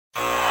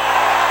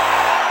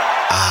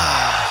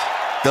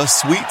The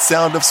sweet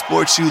sound of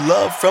sports you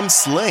love from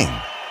Sling.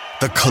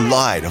 The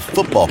collide of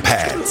football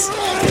pads.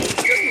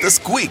 The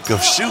squeak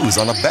of shoes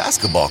on a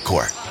basketball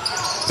court.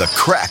 The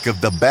crack of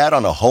the bat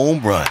on a home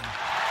run.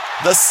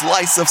 The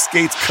slice of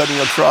skates cutting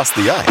across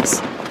the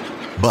ice.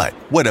 But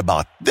what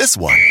about this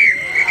one?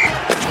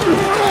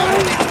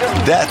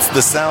 That's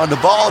the sound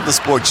of all the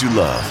sports you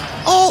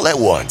love, all at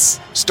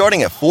once.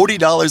 Starting at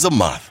 $40 a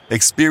month.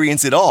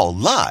 Experience it all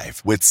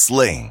live with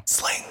Sling.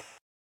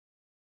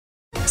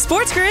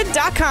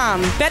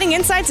 SportsGrid.com. Betting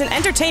insights and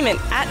entertainment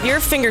at your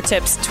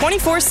fingertips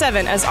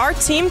 24/7 as our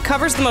team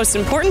covers the most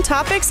important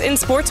topics in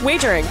sports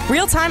wagering.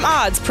 Real-time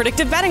odds,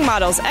 predictive betting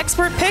models,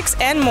 expert picks,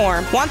 and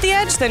more. Want the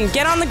edge? Then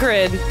get on the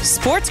grid.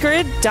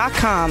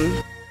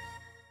 SportsGrid.com.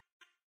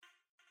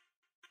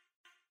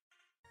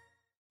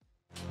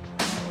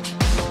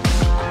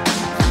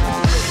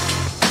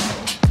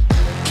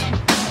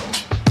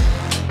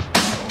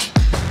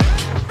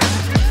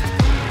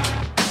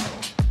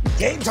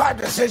 Game Time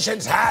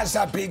Decisions has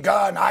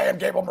begun. I am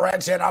Gabriel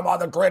Morency, and I'm on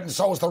the grid, and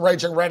so is the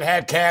Raging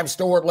Redhead, Cam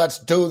Stewart. Let's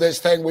do this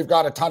thing. We've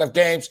got a ton of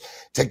games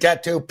to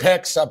get to,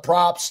 picks,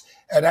 props,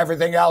 and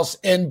everything else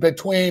in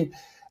between.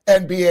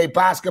 NBA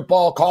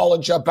basketball,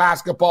 college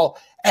basketball,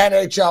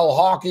 NHL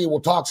hockey. We'll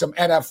talk some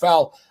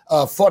NFL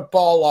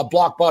football,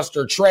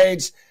 blockbuster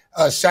trades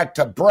set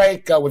to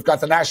break. We've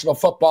got the National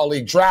Football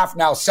League draft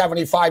now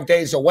 75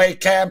 days away,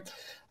 Cam.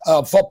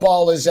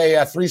 Football is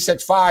a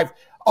 365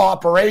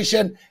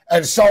 operation,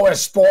 and so is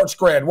Sports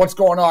Grid. What's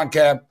going on,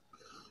 Cam?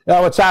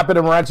 Yeah, what's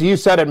happening, Morency? You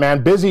said it,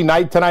 man. Busy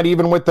night tonight,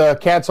 even with the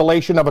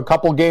cancellation of a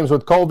couple games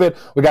with COVID.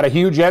 We got a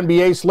huge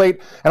NBA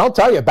slate. And I'll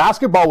tell you,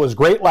 basketball was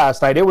great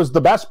last night. It was the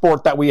best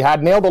sport that we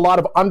had. Nailed a lot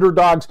of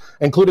underdogs,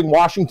 including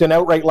Washington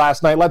outright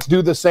last night. Let's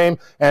do the same.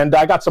 And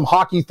I got some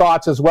hockey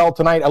thoughts as well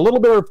tonight. A little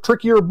bit of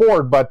trickier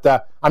board, but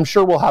I'm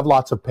sure we'll have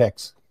lots of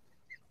picks.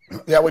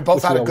 Yeah, we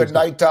both had a good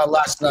night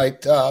last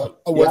night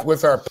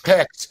with our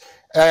picks.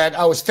 And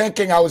I was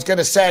thinking I was going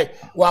to say,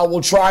 well,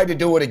 we'll try to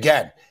do it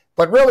again.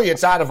 But really,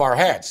 it's out of our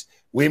heads.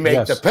 We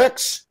make the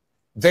picks.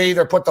 They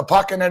either put the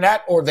puck in the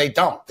net or they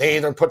don't. They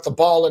either put the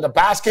ball in the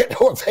basket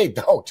or they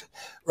don't,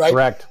 right?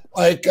 Correct.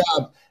 Like,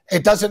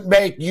 it doesn't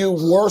make you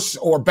worse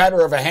or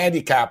better of a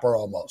handicapper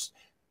almost.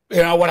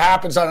 You know, what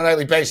happens on a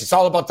nightly basis. It's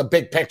all about the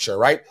big picture,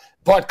 right?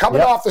 But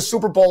coming off the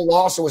Super Bowl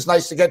loss, it was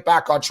nice to get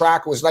back on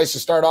track. It was nice to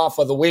start off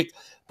of the week.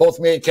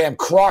 Both me and Cam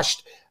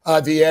crushed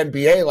the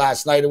NBA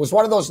last night. It was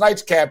one of those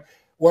nights, Cam,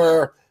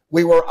 where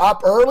we were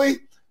up early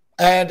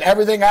and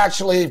everything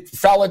actually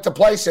fell into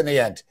place in the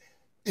end.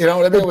 You know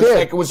what I mean?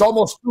 It was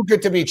almost too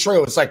good to be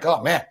true. It's like,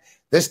 oh, man,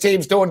 this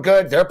team's doing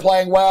good. They're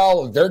playing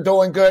well. They're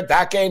doing good.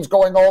 That game's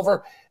going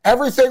over.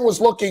 Everything was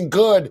looking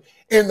good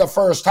in the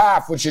first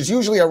half, which is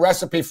usually a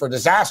recipe for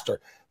disaster.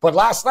 But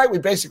last night, we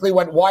basically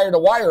went wire to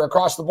wire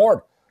across the board.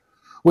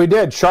 We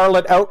did.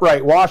 Charlotte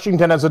outright.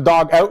 Washington as a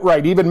dog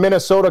outright. Even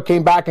Minnesota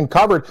came back and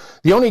covered.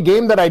 The only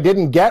game that I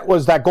didn't get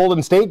was that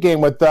Golden State game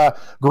with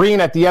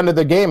Green at the end of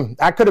the game.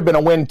 That could have been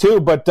a win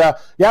too. But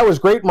yeah, it was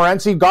great.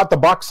 Morency got the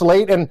Bucks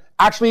late and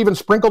actually even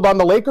sprinkled on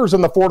the Lakers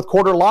in the fourth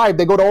quarter live.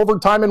 They go to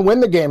overtime and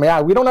win the game.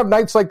 Yeah, we don't have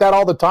nights like that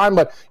all the time,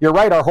 but you're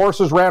right. Our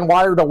horses ran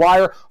wire to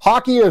wire.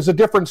 Hockey is a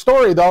different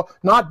story, though.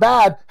 Not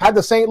bad. Had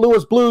the St.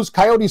 Louis Blues.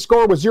 Coyote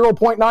score with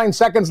 0.9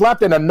 seconds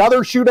left and another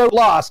shootout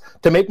loss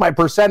to make my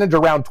percentage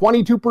around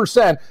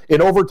 22%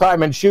 in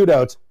overtime and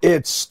shootouts.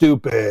 It's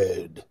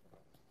stupid.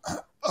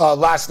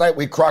 Last night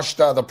we crushed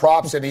the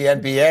props in the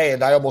NBA,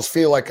 and I almost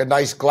feel like a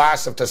nice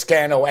glass of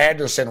Toscano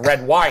Anderson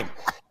red wine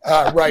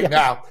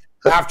now.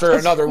 After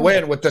another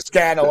win with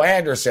Toscano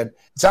Anderson.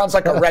 Sounds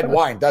like a red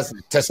wine, doesn't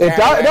it? Toscano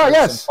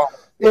yes,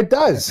 it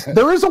does.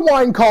 There is a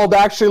wine called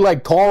actually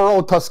like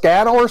Toro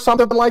Toscano or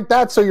something like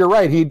that. So you're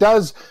right. He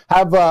does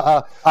have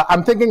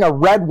I'm thinking a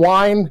red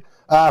wine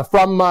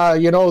from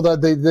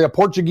the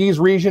Portuguese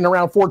region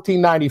around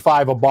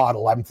 $14.95 a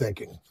bottle, I'm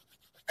thinking.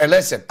 And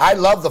listen, I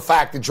love the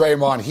fact that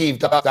Draymond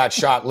heaved up that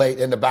shot late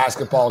in the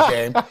basketball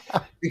game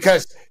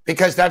because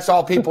that's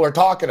all people are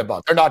talking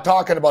about. They're not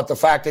talking about the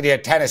fact that he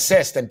had 10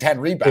 assists and 10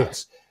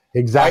 rebounds.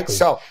 Exactly. Right?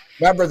 So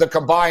remember, the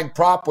combined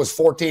prop was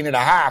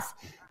 14.5.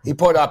 He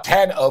put up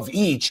 10 of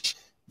each.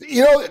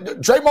 You know,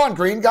 Draymond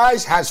Green,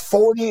 guys, has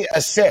 40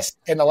 assists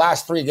in the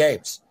last 3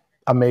 games.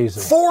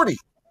 Amazing.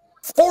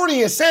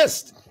 40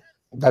 assists.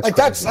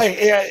 That's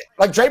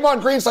like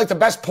Draymond Green's like the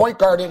best point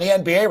guard in the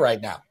NBA right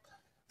now.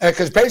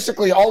 Because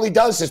basically all he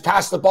does is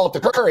pass the ball to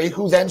Curry,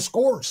 who then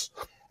scores.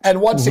 And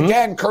once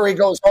again, Curry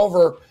goes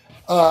over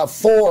 4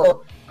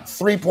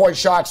 3-point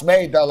shots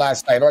made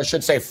last night, or I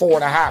should say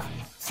 4.5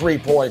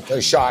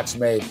 3-point shots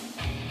made.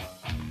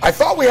 I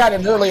thought we had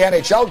an early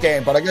NHL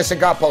game, but I guess it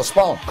got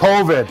postponed.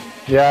 COVID.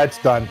 Yeah, it's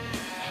done.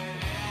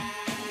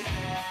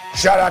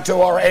 Shout out to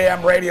our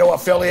AM radio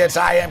affiliates.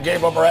 I am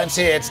Gabriel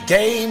Morency. It's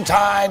Game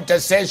Time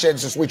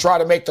Decisions as we try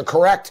to make the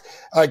correct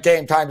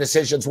Game Time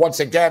decisions once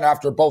again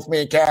after both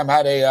me and Cam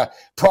had a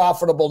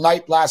profitable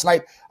night last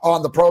night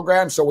on the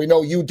program. So we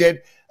know you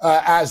did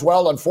as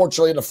well.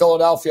 Unfortunately, the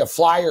Philadelphia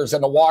Flyers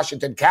and the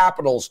Washington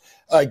Capitals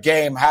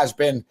game has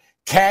been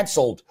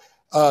canceled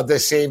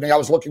this evening. I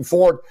was looking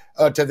forward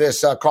to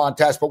this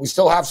contest, but we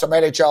still have some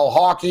NHL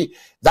hockey.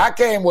 That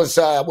game was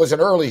an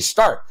early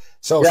start.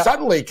 So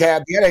suddenly,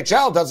 Cam, the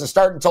NHL doesn't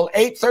start until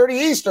 8:30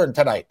 Eastern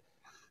tonight.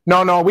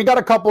 No, we got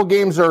a couple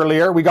games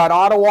earlier. We got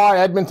Ottawa,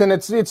 Edmonton.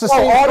 It's the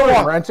same Ottawa.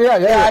 game, right?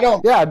 Yeah. I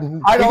don't.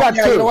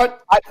 Two. You know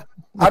what?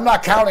 I'm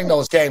not counting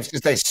those games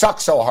because they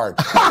suck so hard.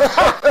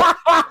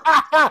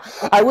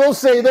 I will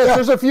say this: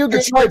 there's a few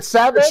games at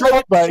 7,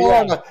 Detroit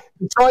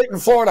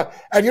and Florida.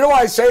 And you know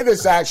why I say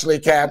this actually,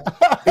 Cam?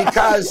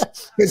 Because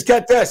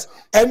get this: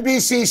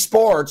 NBC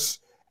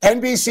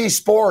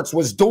Sports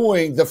was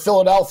doing the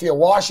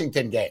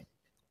Philadelphia-Washington game.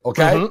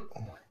 Okay.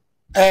 Mm-hmm.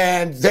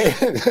 And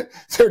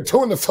they're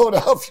doing the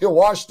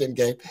Philadelphia-Washington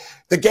game.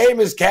 The game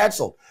is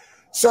canceled.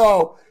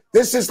 So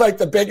this is like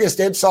the biggest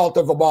insult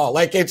of them all.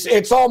 Like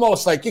it's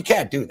almost like you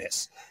can't do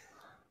this.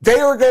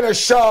 They were going to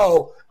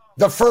show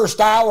the first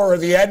hour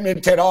of the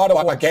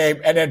Edmonton-Ottawa game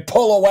and then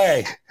pull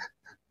away.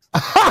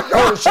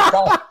 Go to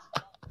Chicago.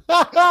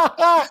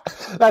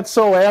 That's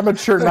so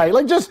amateur night.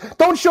 Like, just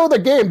don't show the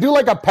game. Do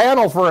like a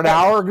panel for an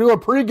hour. Do a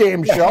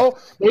pregame show.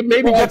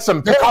 Maybe get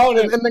some. They're calling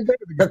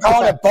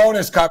it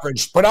bonus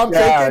coverage. But I'm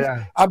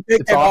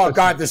thinking, oh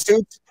God, the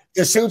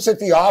suits at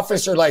the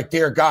office are like,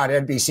 dear God,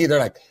 NBC. They're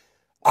like,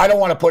 I don't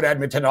want to put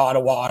Edmonton,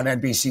 Ottawa on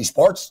NBC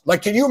Sports.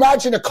 Like, can you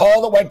imagine the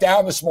call that went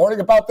down this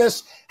morning about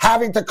this?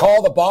 Having to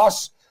call the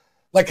boss,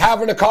 like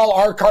having to call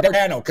Art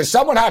Cardano, because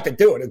someone had to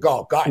do it and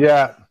go, oh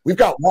God, we've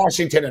got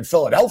Washington and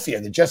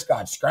Philadelphia that just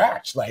got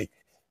scratched. Like,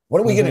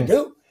 what are we going to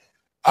do?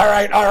 All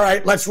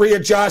right, let's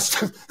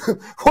readjust.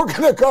 We're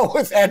going to go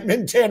with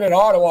Edmonton and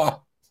Ottawa.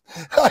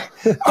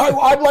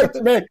 I'd like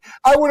to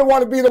I wouldn't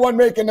want to be the one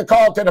making the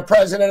call to the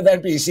president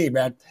of NBC,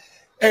 man.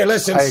 Hey,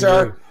 listen,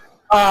 sir.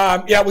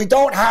 We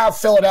don't have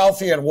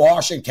Philadelphia and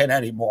Washington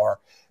anymore,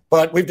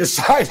 but we've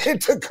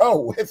decided to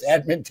go with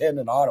Edmonton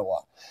and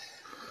Ottawa.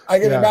 I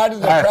can imagine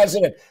the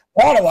president.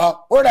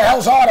 Ottawa? Where the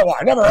hell's Ottawa?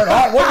 I never heard of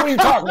Ottawa. What are you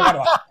talking about?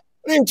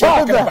 What are you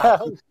talking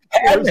about?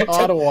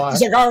 Ottawa.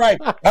 He's like, all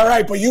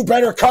right, but you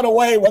better cut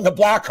away when the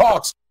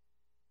Blackhawks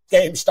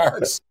game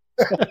starts.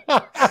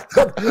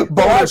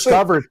 Bonus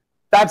coverage.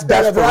 That's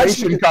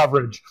desperation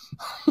coverage.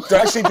 They're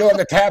actually doing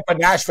the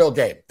Tampa-Nashville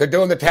game. They're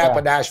doing the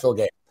Tampa-Nashville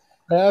game.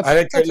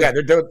 They're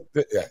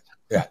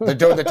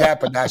doing the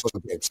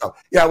Tampa-Nashville game. So,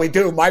 we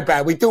do. My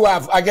bad. We do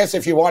have, I guess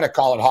if you want to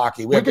call it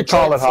hockey. We could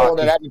call it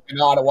hockey.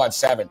 Edmonton, Ottawa at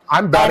 7.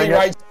 I'm betting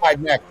right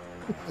side neck.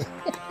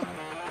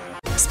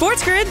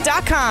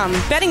 SportsGrid.com.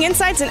 Betting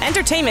insights and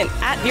entertainment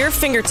at your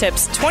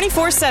fingertips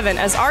 24/7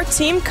 as our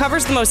team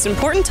covers the most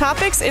important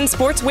topics in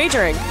sports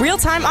wagering.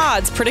 Real-time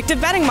odds,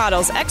 predictive betting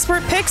models,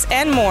 expert picks,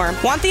 and more.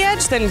 Want the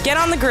edge? Then get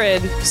on the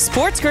grid.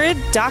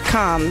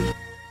 SportsGrid.com.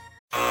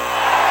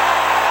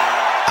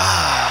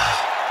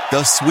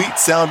 The sweet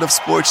sound of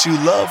sports you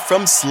love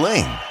from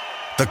Sling.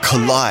 The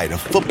collide of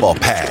football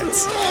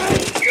pads.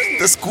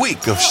 The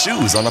squeak of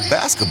shoes on a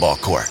basketball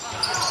court.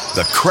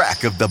 The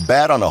crack of the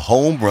bat on a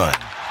home run.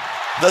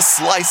 The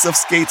slice of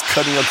skates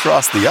cutting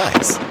across the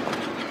ice.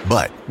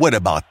 But what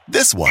about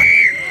this one?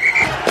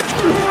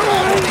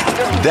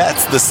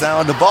 That's the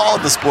sound of all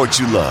the sports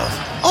you love,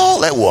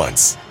 all at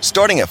once.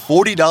 Starting at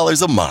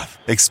 $40 a month.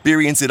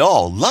 Experience it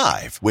all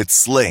live with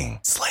Sling.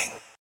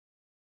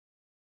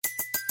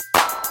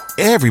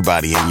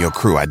 Everybody in your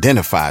crew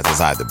identifies as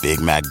either Big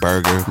Mac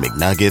Burger,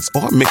 McNuggets,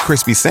 or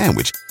McCrispy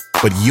Sandwich.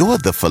 But you're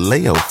the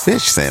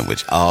Filet-O-Fish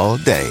Sandwich all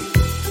day.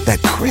 That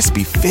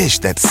crispy fish,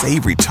 that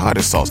savory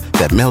tartar sauce,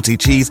 that melty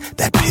cheese,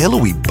 that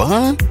pillowy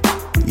bun.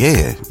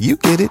 Yeah, you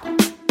get it.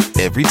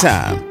 Every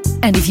time.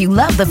 And if you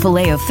love the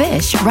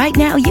Filet-O-Fish, right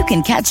now you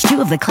can catch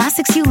 2 of the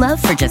classics you love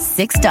for just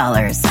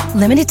 $6.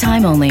 Limited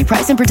time only.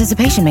 Price and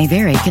participation may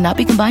vary. Cannot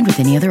be combined with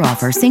any other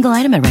offer. Single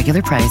item at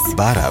regular price.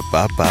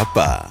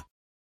 Ba-da-ba-ba-ba.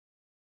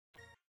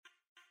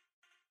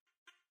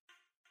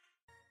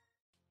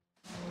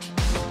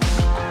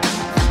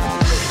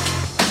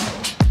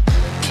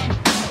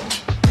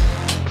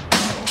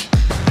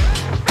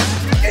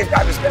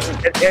 This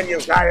business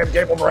continues. I am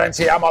Gabriel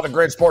Morency. I'm on the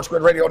Grid Sports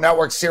Grid Radio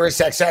Network, Sirius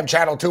XM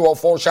Channel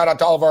 204. Shout out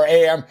to all of our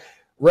AM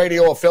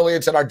radio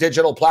affiliates and our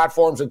digital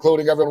platforms,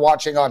 including everyone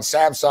watching on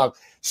Samsung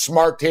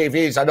Smart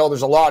TVs. I know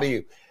there's a lot of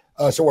you.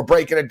 So we're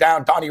breaking it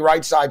down. Donnie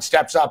Rightside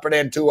steps up and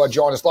in to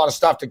join us. A lot of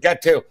stuff to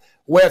get to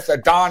with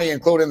Donnie,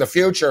 including the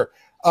future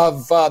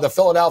of the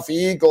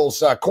Philadelphia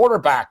Eagles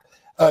quarterback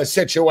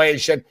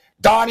situation.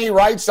 Donnie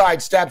Rightside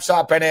steps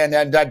up and in,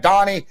 and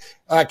Donnie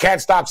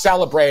can't stop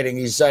celebrating.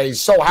 He's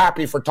so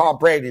happy for Tom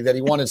Brady that he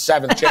won his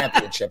 7th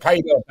championship. How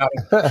you doing,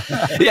 Donnie?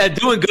 Yeah,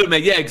 doing good,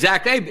 man. Yeah,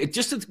 exactly. Hey,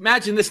 just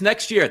imagine this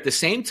next year. At the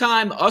same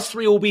time, us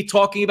 3 will be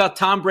talking about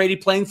Tom Brady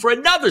playing for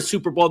another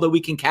Super Bowl that we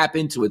can cap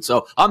into it.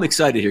 So I'm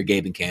excited here,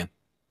 Gabe and Cam.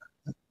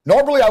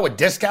 Normally, I would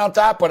discount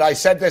that, but I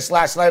said this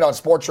last night on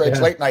Sports Rage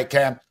Late Night,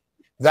 Cam,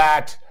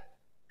 that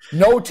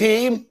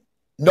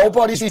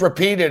nobody's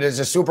repeated as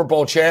a Super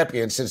Bowl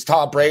champion since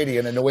Tom Brady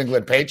and the New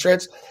England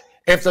Patriots.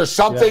 If there's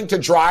something to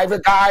drive a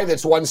guy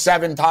that's won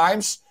 7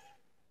 times,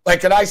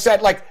 and I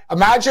said,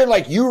 imagine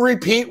you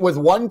repeat with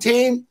one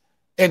team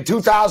in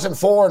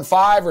 2004 and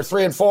 5 or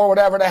 3 and 4,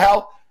 whatever the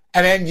hell,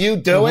 and then you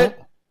do it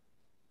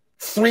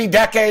 3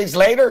 decades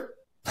later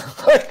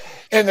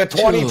in the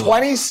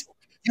 2020s,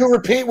 you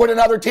repeat with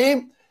another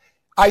team.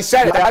 I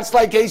said it. That's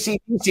like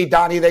AC/DC,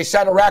 Donnie. They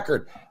set a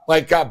record.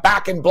 Like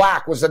Back in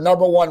Black was the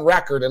number 1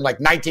 record in like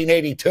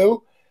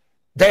 1982.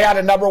 They had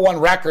a number 1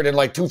 record in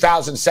like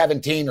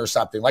 2017 or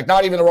something. Like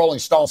not even the Rolling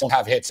Stones don't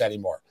have hits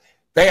anymore.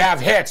 They have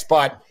hits,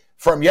 but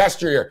from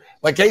yesteryear.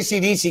 Like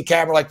AC/DC,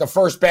 Cam, were like the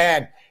first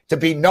band to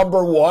be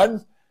number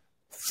 1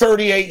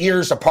 38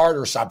 years apart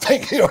or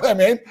something. You know what I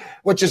mean?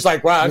 Which is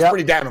like, wow, that's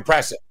pretty damn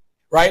impressive.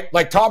 Right?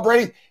 Like Tom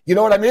Brady, you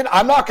know what I mean?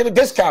 I'm not going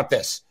to discount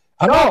this.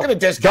 I'm not going to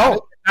discount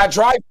it. I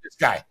drive this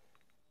guy.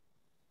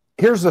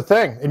 Here's the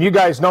thing, and you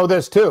guys know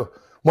this too.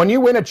 When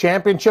you win a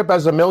championship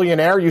as a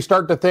millionaire, you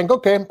start to think,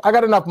 okay, I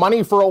got enough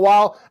money for a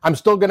while. I'm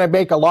still going to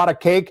make a lot of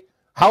cake.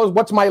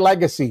 What's my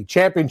legacy?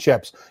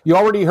 Championships. You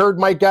already heard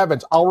Mike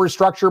Evans. I'll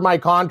restructure my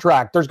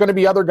contract. There's going to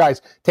be other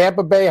guys.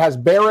 Tampa Bay has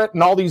Barrett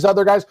and all these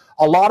other guys.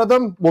 A lot of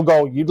them will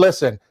go, you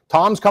listen,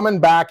 Tom's coming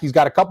back. He's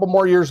got a couple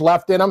more years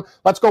left in him.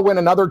 Let's go win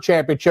another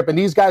championship. And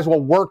these guys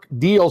will work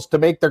deals to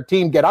make their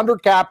team get under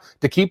cap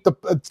to keep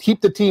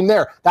the team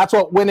there. That's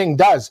what winning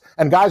does.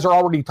 And guys are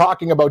already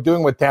talking about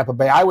doing with Tampa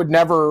Bay. I would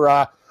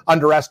never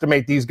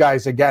underestimate these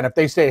guys again. If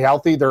they stay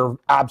healthy, they're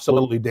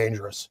absolutely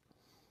dangerous.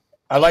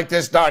 I like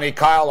this, Donnie.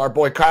 Kyle, our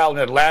boy Kyle in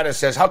Atlanta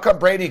says, how come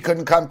Brady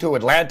couldn't come to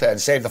Atlanta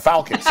and save the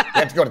Falcons? He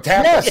had to go to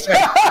Tampa.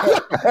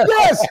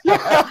 Yes.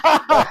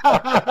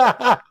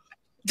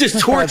 Just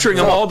torturing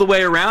them all the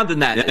way around in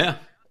that. Yeah.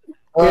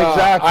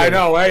 Exactly. I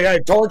know. Hey,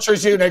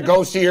 tortures you and it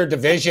goes to your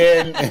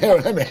division. You know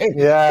what I mean?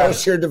 Yeah.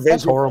 Goes to your division.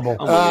 That's horrible.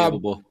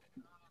 Unbelievable.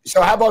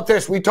 So how about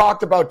this? We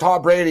talked about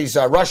Tom Brady's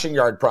rushing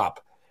yard prop.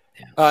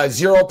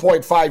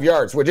 0.5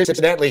 yards, which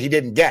incidentally he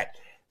didn't get.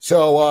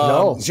 So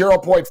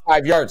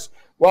 0.5 yards.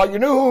 Well, you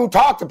knew who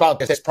talked about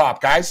this prop,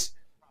 guys.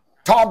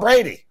 Tom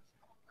Brady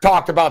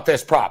talked about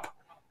this prop.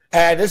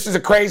 And this is a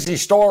crazy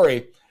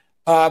story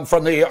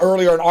from the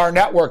earlier in our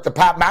network, the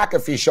Pat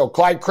McAfee show.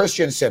 Clyde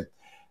Christensen,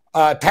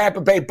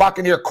 Tampa Bay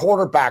Buccaneer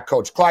quarterback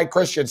coach, Clyde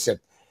Christensen,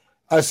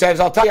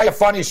 says, I'll tell you a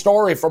funny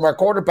story from our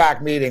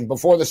quarterback meeting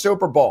before the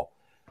Super Bowl.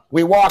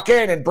 We walk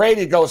in and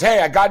Brady goes, hey,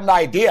 I got an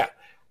idea.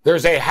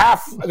 There's a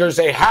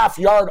half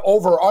yard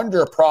over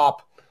under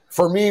prop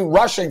for me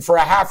rushing for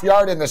a half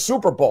yard in the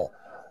Super Bowl.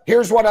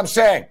 Here's what I'm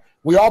saying.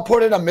 We all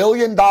put in $1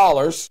 million,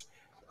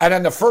 and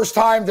then the first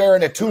time they're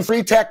in a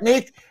 2-3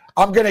 technique,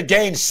 I'm going to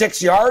gain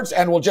 6 yards,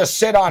 and we'll just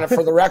sit on it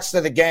for the rest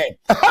of the game.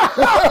 I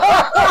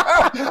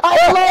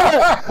love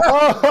it.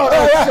 Oh,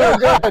 that's so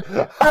good.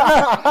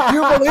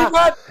 You believe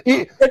that?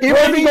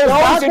 Even he goes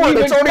backward,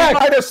 it's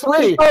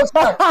only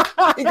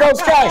 -3. He goes,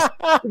 guys,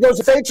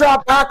 if they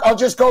drop back, I'll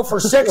just go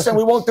for 6, and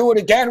we won't do it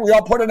again. We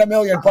all put in $1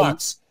 million. Can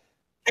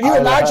you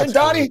imagine,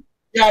 Donnie?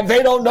 Yeah,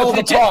 they don't know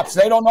the props.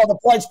 They don't know the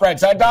point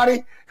spreads, huh,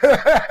 Donnie?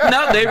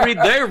 No,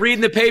 they're reading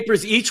the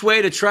papers each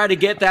way to try to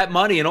get that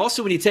money. And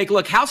also when you take a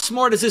look, how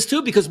smart is this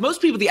too? Because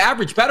most people, the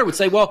average bettor would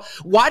say, well,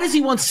 why does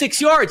he want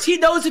 6 yards? He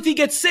knows if he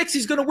gets 6,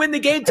 he's going to win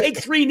the game, take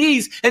 3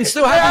 knees, and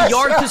still have a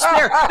yard to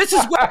spare. This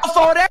is well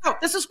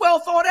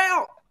thought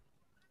out.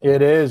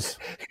 It is.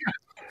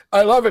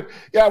 I love it.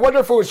 Yeah, I wonder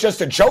if it was just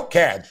a joke,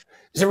 Cad.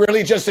 Is it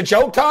really just a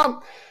joke,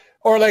 Tom?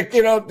 Or like,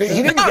 he didn't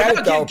get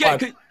it, though.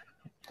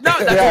 No,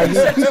 that's what he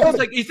said. So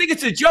like, you think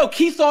it's a joke?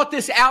 He thought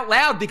this out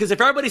loud because if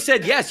everybody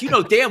said yes,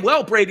 damn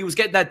well Brady was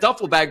getting that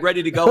duffel bag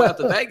ready to go out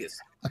to Vegas.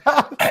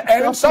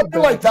 And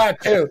something like that,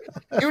 too.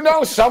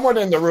 Someone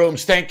in the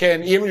room's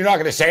thinking, even you're not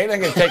going to say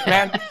anything, and think,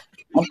 man,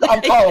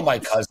 I'm calling my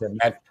cousin,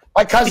 man.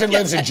 My cousin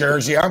lives in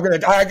Jersey. I'm getting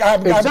 $1,000.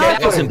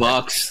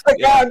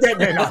 I'm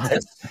getting in on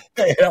this.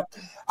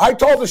 I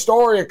told the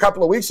story a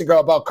couple of weeks ago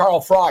about Carl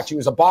Froch. He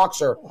was a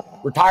boxer,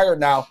 retired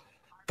now,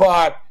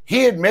 but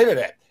he admitted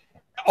it.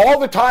 All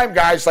the time,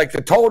 guys, like the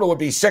total would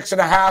be 6.5,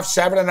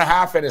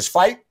 7.5 in his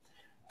fight.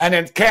 And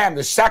then Cam,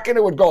 the second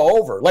it would go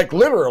over, like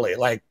literally,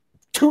 like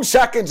 2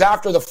 seconds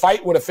after the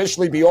fight would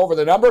officially be over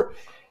the number,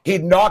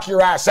 he'd knock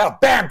your ass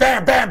out. Bam,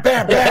 bam, bam,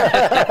 bam,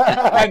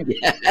 bam.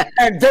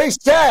 and they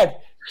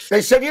said, hey,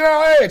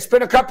 it's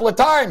been a couple of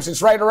times.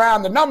 It's right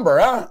around the number,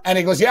 huh? And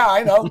he goes, yeah,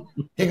 I know.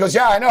 He goes,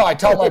 yeah, I know. I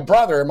tell my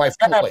brother and my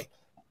family.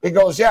 He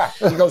goes, yeah.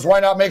 He goes, why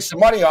not make some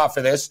money off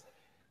of this?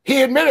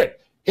 He admitted.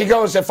 He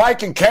goes, if I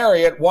can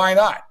carry it, why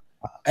not?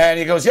 And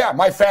he goes, yeah,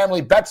 my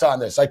family bets on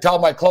this. I tell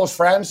my close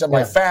friends and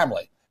my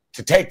family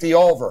to take the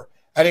over.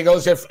 And he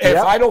goes, if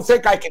I don't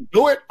think I can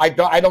do it, I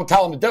don't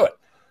tell him to do it.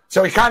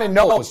 So he kind of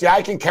knows,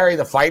 I can carry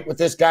the fight with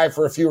this guy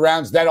for a few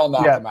rounds, then I'll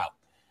knock him out.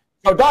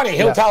 So Donnie,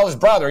 he'll tell his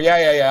brother,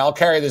 I'll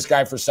carry this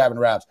guy for 7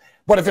 rounds.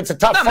 But if it's a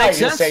tough fight,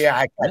 he'll say,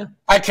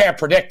 I can't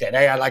predict it.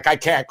 I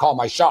can't call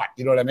my shot.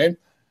 You know what I mean?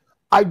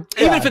 Even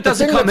if it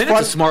doesn't come in,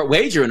 it's a smart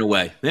wager in a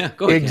way. Yeah,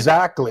 go ahead.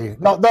 Exactly.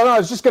 No, I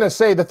was just going to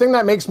say, the thing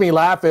that makes me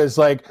laugh is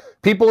like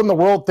people in the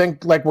world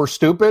think like we're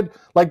stupid.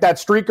 Like that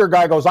streaker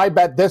guy goes, I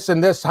bet this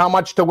and this, how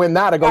much to win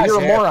that? I go,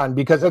 you're a moron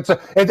because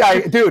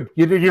dude,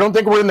 you don't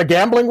think we're in the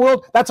gambling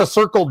world? That's a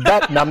circled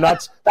bet,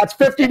 numbnuts. That's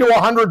 $50 to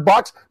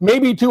 $100,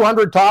 maybe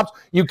 200 tops.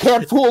 You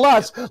can't fool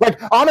us. Like,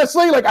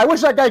 honestly, like I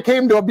wish that guy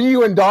came to a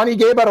you and Donnie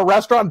Gabe at a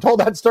restaurant and told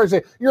that story.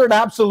 Say, you're an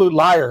absolute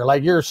liar.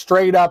 Like, you're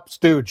straight up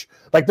stooge.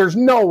 Like, there's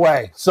no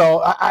way.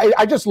 So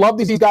I just love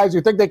these guys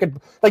who think they could,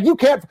 like, you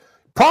can't.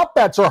 Prop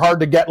bets are hard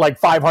to get like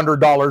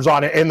 $500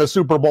 on it in the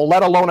Super Bowl,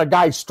 let alone a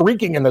guy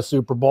streaking in the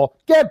Super Bowl.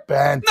 Get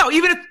bent. No,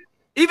 even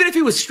if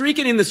he was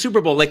streaking in the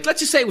Super Bowl, like let's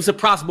just say it was a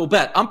possible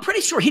bet. I'm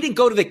pretty sure he didn't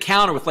go to the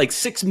counter with like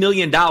 $6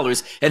 million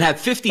and have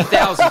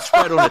 50,000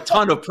 spread on a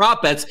ton of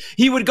prop bets.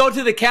 He would go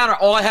to the counter.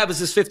 All I have is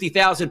this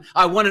 50,000.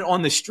 I want it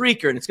on the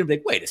streaker, and it's going to be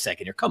like, wait a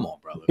second here, come on,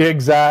 brother.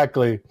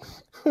 Exactly.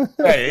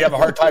 Hey, you have a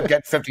hard time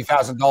getting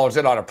 $50,000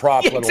 in on a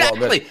prop. Yeah,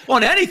 exactly,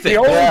 on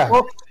anything.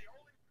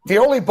 The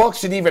only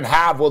books that even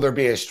have will there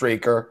be a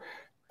streaker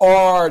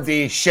are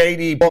the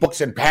shady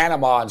books in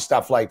Panama and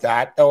stuff like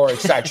that, or et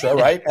cetera,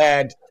 right?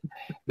 And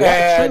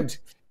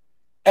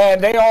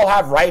they all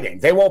have writing.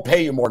 They won't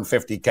pay you more than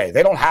 $50K.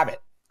 They don't have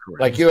it. Correct.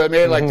 Like, you know what I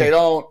mean? Like, they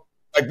don't,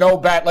 like, no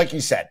bet, like you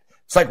said.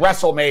 It's like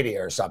WrestleMania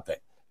or something.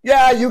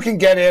 Yeah, you can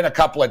get in a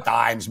couple of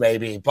dimes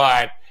maybe,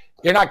 but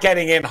you're not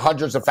getting in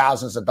hundreds of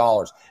thousands of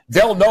dollars.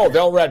 They'll know.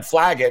 They'll red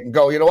flag it and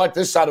go, you know what?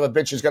 This son of a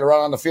bitch is going to run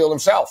on the field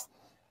himself.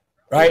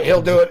 Right?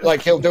 He'll do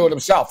it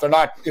himself. They're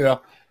not,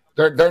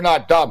 they're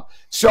not dumb.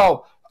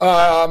 So,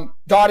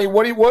 Donnie,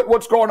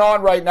 what's going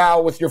on right now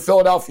with your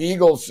Philadelphia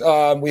Eagles?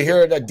 We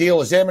hear a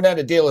deal is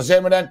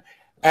imminent,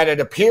 and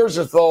it appears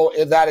as though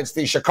that it's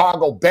the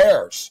Chicago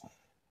Bears.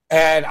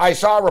 And I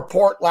saw a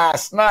report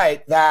last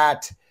night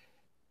that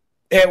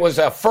it was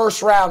a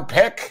first-round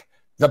pick,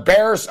 a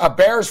Bears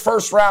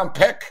first-round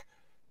pick,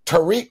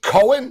 Tariq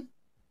Cohen,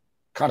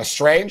 kind of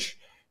strange,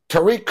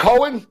 Tariq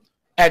Cohen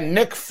and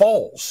Nick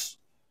Foles.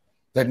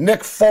 That Nick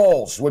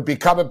Foles would be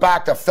coming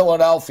back to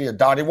Philadelphia,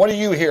 Donnie. What are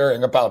you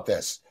hearing about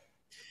this?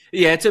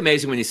 Yeah, it's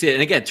amazing when you see it.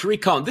 And again,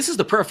 Tariq Cohen, this is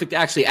the perfect,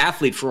 actually,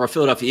 athlete for our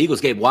Philadelphia Eagles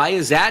game. Why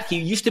is that? He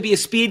used to be a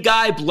speed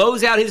guy,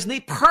 blows out his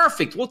knee.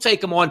 Perfect. We'll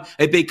take him on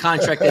a big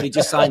contract that he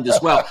just signed as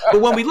well. But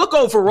when we look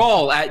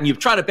overall at, and you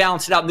try to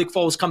balance it out, Nick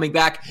Foles coming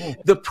back,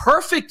 the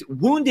perfect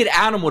wounded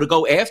animal to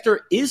go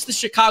after is the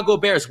Chicago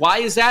Bears. Why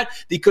is that?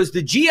 Because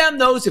the GM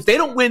knows if they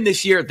don't win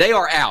this year, they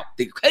are out.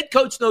 The head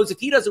coach knows if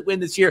he doesn't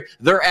win this year,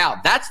 they're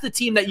out. That's the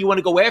team that you want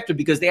to go after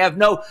because they have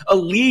no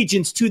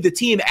allegiance to the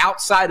team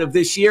outside of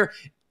this year.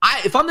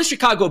 If I'm the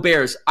Chicago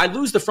Bears, I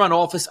lose the front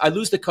office, I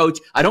lose the coach,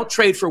 I don't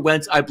trade for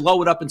Wentz, I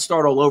blow it up and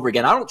start all over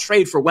again. I don't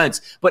trade for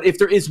Wentz. But if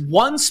there is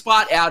one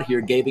spot out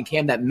here, Gabe and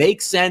Cam, that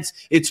makes sense,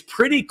 it's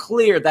pretty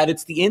clear that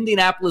it's the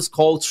Indianapolis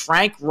Colts,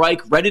 Frank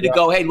Reich, ready to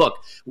go. Hey,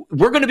 look,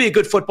 we're going to be a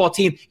good football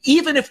team.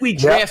 Even if we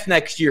draft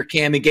next year,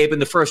 Cam and Gabe, in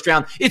the first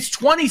round, it's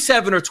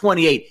 27 or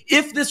 28.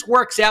 If this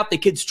works out, the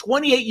kid's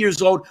 28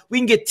 years old, we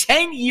can get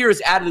 10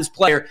 years out of this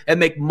player and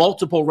make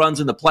multiple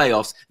runs in the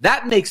playoffs.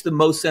 That makes the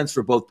most sense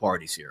for both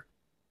parties here.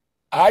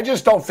 I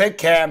just don't think,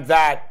 Cam,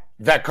 that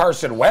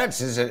Carson Wentz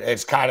is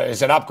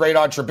an upgrade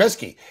on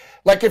Trubisky.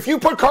 Like, if you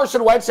put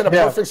Carson Wentz in a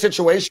perfect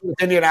situation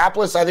with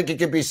Indianapolis, I think he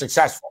could be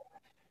successful.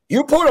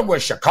 You put him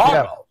with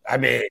Chicago, I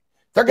mean,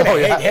 they're going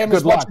to hate him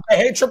as much as they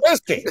hate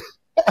Trubisky.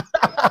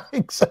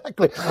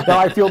 Exactly. No,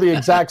 I feel the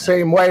exact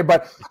same way.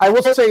 But I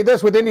will say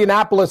this, with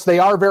Indianapolis, they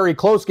are very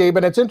close, Gabe.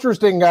 And it's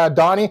interesting,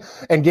 Donnie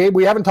and Gabe,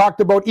 we haven't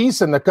talked about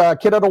Eason, the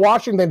kid out of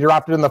Washington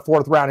drafted in the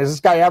fourth round. Is this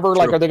guy ever,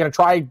 are they going to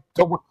try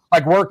to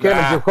work in?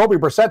 And Jacoby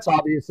Brissett's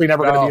obviously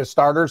never going to be a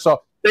starter.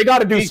 So they got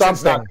to do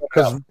something.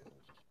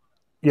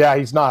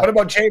 He's not. What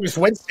about Jameis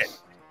Winston?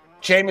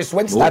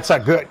 That's a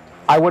good.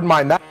 I wouldn't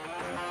mind that.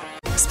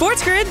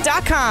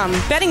 SportsGrid.com.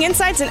 Betting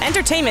insights and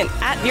entertainment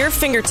at your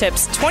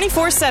fingertips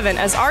 24/7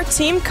 as our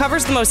team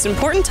covers the most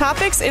important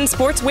topics in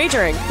sports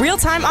wagering.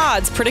 Real-time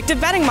odds,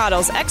 predictive betting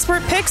models,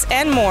 expert picks,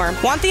 and more.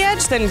 Want the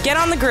edge? Then get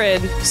on the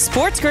grid.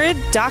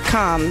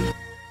 SportsGrid.com.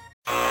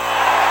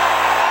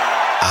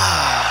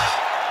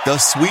 The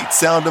sweet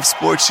sound of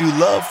sports you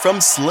love from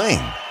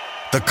Sling.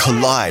 The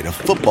collide of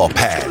football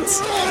pads.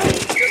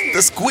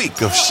 The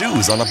squeak of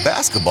shoes on a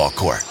basketball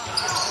court.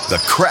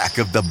 The crack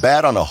of the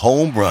bat on a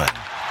home run.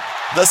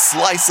 The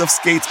slice of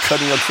skates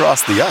cutting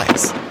across the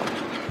ice.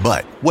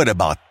 But what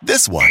about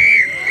this one?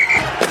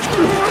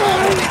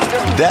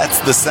 That's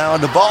the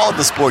sound of all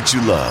the sports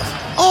you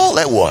love, all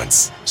at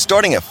once.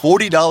 Starting at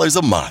 $40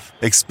 a month.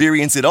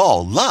 Experience it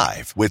all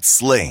live with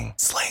Sling.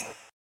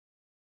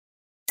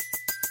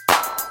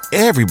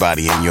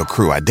 Everybody in your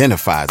crew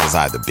identifies as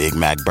either Big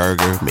Mac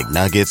Burger,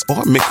 McNuggets,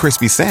 or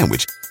McCrispy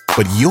Sandwich.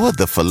 But you're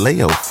the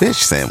Filet-O-Fish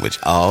Sandwich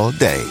all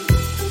day.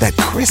 That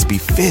crispy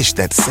fish,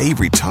 that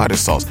savory tartar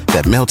sauce,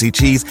 that melty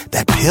cheese,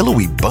 that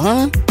pillowy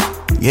bun.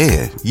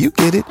 Yeah, you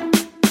get it.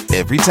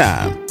 Every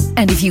time.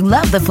 And if you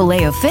love the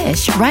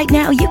Filet-O-Fish, right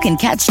now you can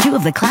catch two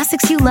of the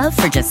classics you love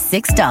for just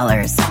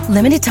 $6.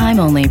 Limited time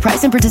only.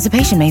 Price and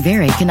participation may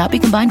vary. Cannot be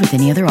combined with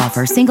any other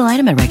offer. Single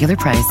item at regular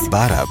price.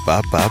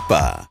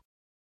 Ba-da-ba-ba-ba.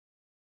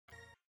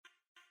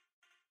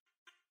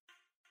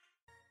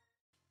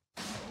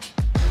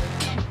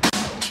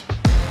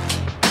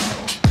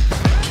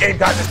 Game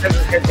time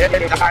decisions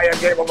continued. I am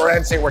Gabriel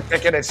Morency. We're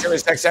kicking at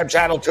Sirius XM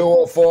Channel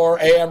 204,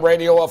 AM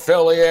radio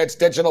affiliates,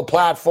 digital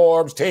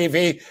platforms,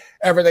 TV,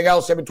 everything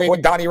else in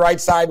between. Donnie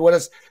Rightside with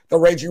us, the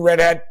Raging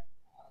Redhead,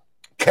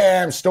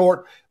 Cam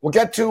Stewart. We'll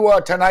get to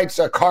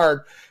tonight's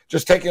card,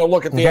 just taking a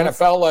look at the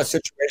NFL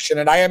situation.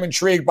 And I am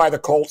intrigued by the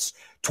Colts,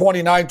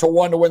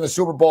 29-1 to win the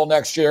Super Bowl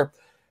next year.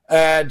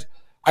 And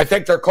I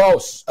think they're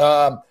close. What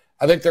are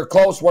they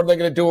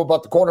going to do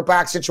about the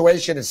quarterback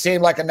situation? It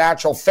seemed like a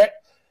natural fit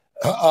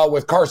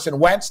with Carson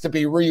Wentz to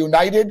be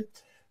reunited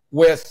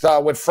with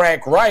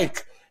Frank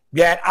Reich.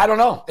 Yet, I don't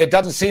know. It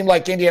doesn't seem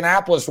like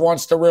Indianapolis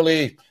wants to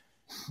really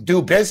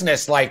do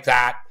business like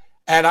that.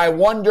 And I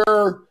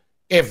wonder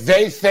if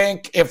they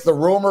think, if the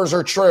rumors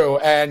are true,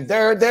 and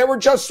they were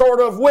just sort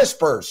of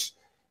whispers,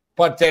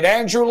 but that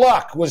Andrew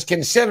Luck was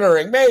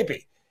considering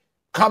maybe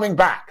coming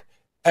back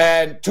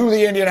and to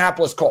the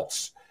Indianapolis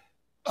Colts.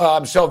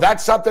 So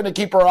that's something to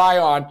keep our eye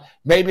on.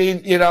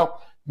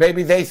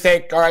 Maybe they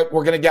think, all right,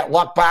 we're going to get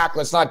Luck back.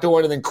 Let's not do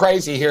anything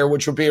crazy here,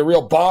 which would be a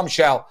real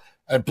bombshell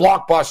and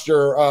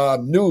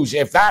blockbuster news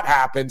if that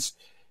happens.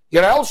 I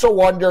also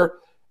wonder,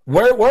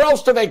 where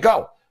else do they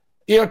go?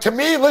 To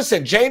me,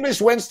 listen,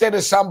 Jameis Winston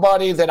is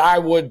somebody that I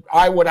would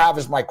have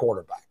as my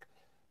quarterback.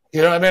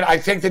 You know what I mean? I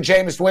think that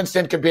Jameis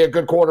Winston could be a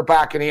good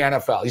quarterback in the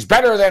NFL. He's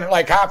better than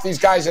like half these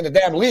guys in the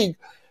damn league,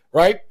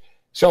 right?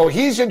 So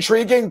he's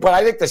intriguing, but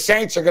I think the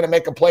Saints are going to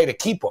make a play to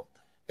keep him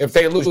if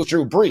they lose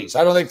Drew Brees.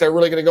 I don't think they're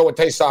really going to go with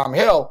Taysom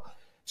Hill.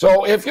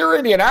 So if you're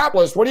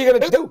Indianapolis, what are you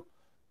going to do?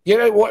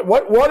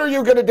 What are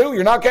you going to do?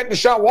 You're not getting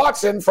Deshaun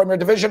Watson from your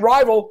division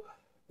rival.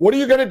 What are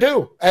you going to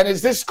do? And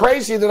is this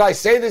crazy that I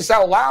say this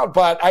out loud?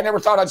 But I never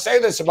thought I'd say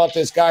this about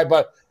this guy.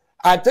 But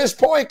at this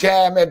point,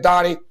 Cam and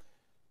Donnie,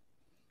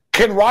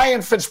 can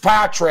Ryan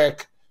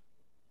Fitzpatrick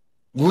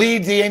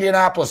lead the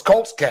Indianapolis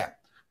Colts, Cam?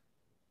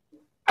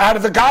 Out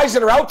of the guys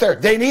that are out there,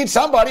 they need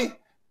somebody.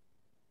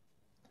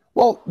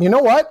 Well, you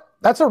know what?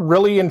 That's a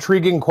really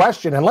intriguing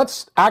question. And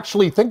let's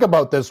actually think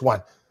about this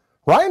one.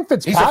 Ryan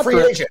Fitzpatrick. He's a free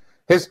agent.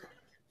 His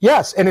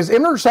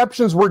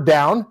interceptions were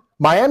down.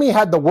 Miami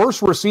had the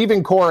worst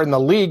receiving core in the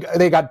league.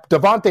 They got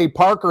Devontae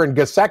Parker and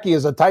Gesicki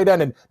as a tight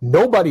end and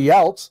nobody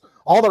else.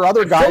 All their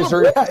other guys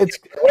are. And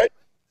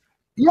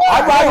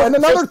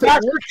another thing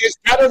is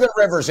better than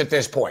Rivers at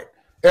this point,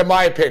 in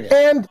my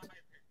opinion.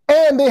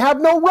 And they have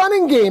no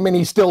running game, and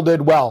he still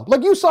did well.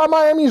 Like you saw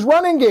Miami's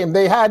running game.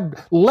 They had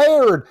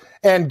Laird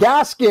and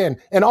Gaskin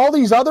and all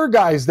these other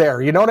guys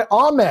there.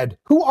 Ahmed.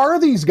 Who are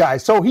these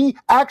guys? So he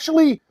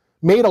actually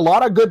made a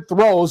lot of good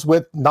throws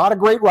with not a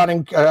great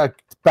running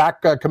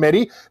back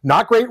committee,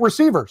 not great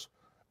receivers.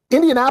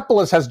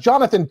 Indianapolis has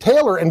Jonathan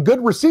Taylor and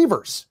good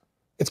receivers.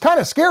 It's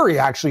kind of scary,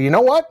 actually. You know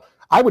what?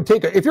 I would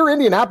take if you're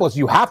Indianapolis,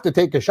 you have to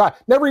take a shot.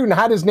 Never even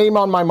had his name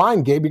on my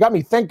mind, Gabe. You got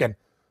me thinking.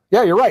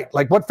 Yeah, you're right.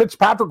 Like what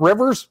Fitzpatrick,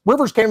 Rivers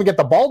can't even get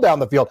the ball down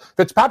the field.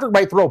 Fitzpatrick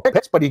might throw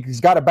picks, but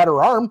he's got a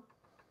better arm.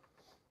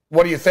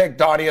 What do you think,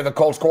 Donnie, of the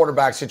Colts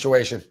quarterback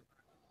situation?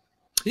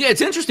 Yeah,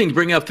 it's interesting to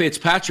bring up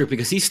Fitzpatrick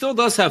because he still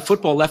does have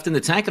football left in the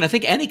tank. And I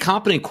think any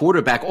competent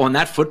quarterback on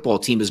that football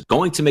team is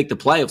going to make the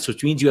playoffs,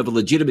 which means you have a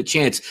legitimate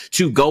chance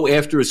to go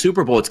after a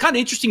Super Bowl. It's kind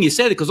of interesting you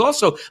say that because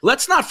also,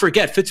 let's not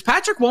forget,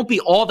 Fitzpatrick won't be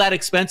all that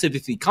expensive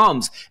if he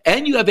comes.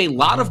 And you have a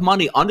lot of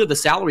money under the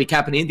salary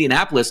cap in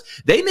Indianapolis.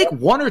 They make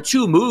one or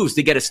two moves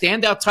to get a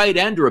standout tight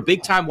end or a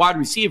big-time wide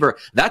receiver.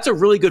 That's a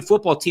really good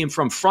football team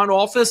from front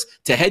office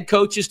to head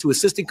coaches to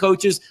assistant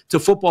coaches to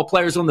football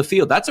players on the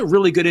field. That's a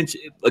really good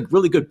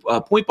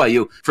point by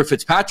you for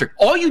Fitzpatrick.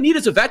 All you need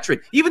is a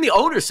veteran. Even the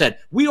owner said,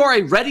 we are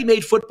a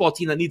ready-made football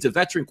team that needs a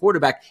veteran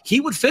quarterback.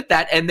 He would fit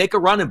that and make a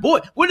run. And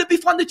boy, wouldn't it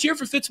be fun to cheer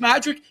for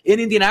Fitzmagic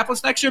in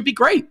Indianapolis next year? It'd be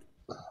great.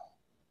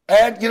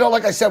 And,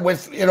 like I said,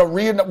 with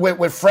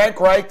Frank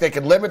Reich, they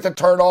can limit the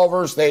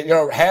turnovers. They,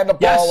 hand the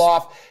ball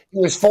off. He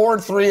was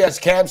 4-3, as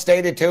Cam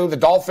stated, too. The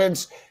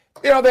Dolphins,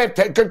 they have a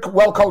good,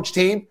 well-coached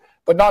team,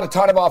 but not a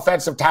ton of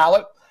offensive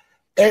talent.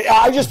 And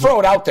I just throw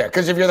it out there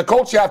because if you're the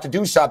Colts, you have to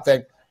do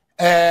something.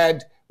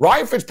 And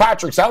Ryan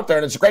Fitzpatrick's out there,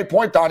 and it's a great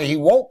point, Donnie. He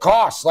won't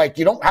cost. Like,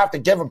 you don't have to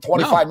give him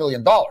 $25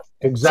 million.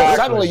 Exactly. So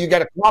suddenly you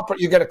get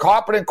a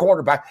competent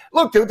quarterback.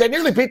 Look, dude, they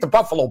nearly beat the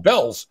Buffalo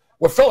Bills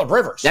with Phillip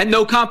Rivers. And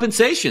no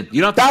compensation.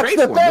 You don't have to trade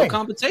for him. No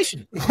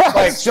compensation.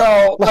 Yes.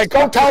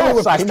 Don't tell me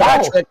with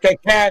Fitzpatrick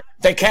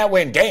they can't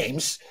win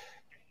games.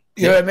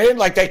 You know what I mean?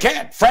 Like, they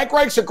can't. Frank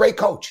Reich's a great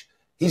coach.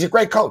 He's a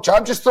great coach.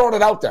 I'm just throwing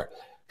it out there.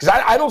 Because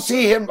I don't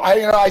see him. I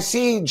don't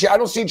see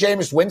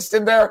Jameis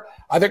Winston there.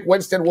 I think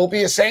Winston will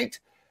be a Saint.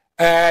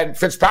 And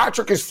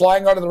Fitzpatrick is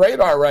flying under the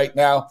radar right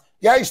now.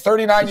 Yeah, he's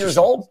 39 years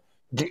old.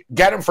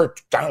 Get him for,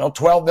 I don't know,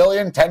 12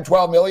 million, 10,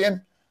 12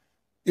 million.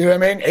 You know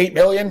what I mean? 8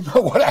 million,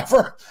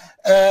 whatever.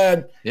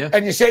 And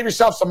you save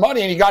yourself some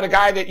money, and you got a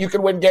guy that you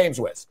can win games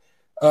with.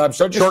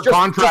 So just short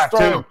contract,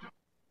 too.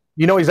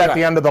 He's at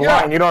the end of the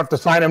line. You don't have to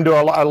sign him to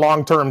a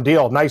long-term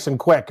deal. Nice and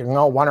quick.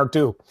 1 or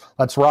 2.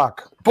 Let's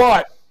rock.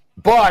 But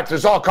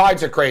there's all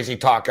kinds of crazy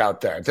talk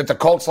out there that the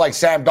Colts like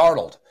Sam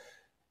Darnold.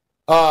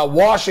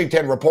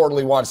 Washington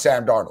reportedly wants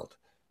Sam Darnold.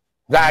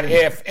 that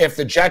if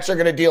the Jets are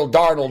going to deal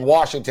Darnold,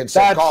 Washington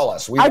said, call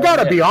us. I got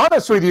to be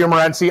honest with you,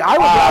 Morency. I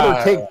would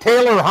rather take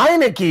Taylor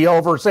Heineke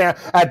over Sam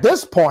at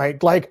this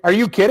point. Like, are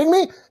you kidding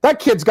me? That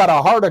kid's got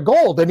a heart of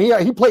gold, and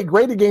he played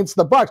great against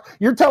the Bucs.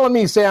 You're telling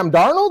me Sam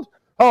Darnold?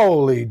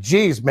 Holy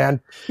jeez,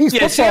 man. These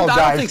football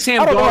guys,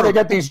 I don't know how they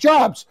get these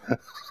jobs.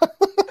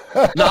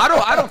 No,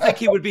 I don't think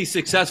he would be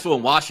successful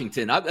in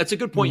Washington. That's a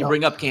good point you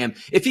bring up, Cam.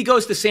 If he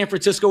goes to San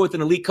Francisco with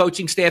an elite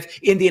coaching staff,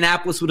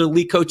 Indianapolis with an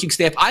elite coaching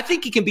staff, I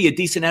think he can be a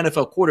decent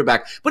NFL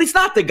quarterback. But he's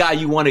not the guy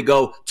you want to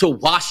go to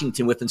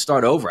Washington with and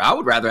start over. I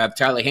would rather have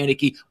Tyler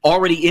Heineke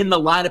already in the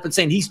lineup and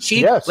saying he's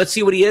cheap. Yes. Let's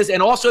see what he is.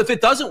 And also, if it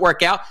doesn't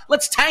work out,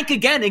 let's tank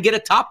again and get a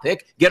top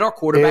pick, get our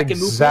quarterback and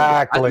move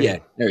forward. Exactly. Yeah,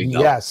 there you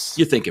go. Yes.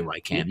 You're thinking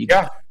right, Cam.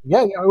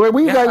 Yeah,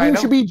 we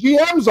should be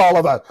GMs, all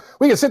of us.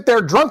 We can sit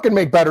there drunk and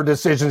make better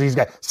decisions. These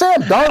guys.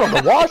 Sam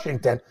Darnold to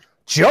Washington.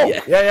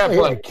 Joke. Yeah.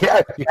 You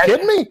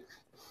kidding me?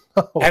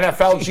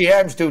 NFL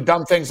GMs do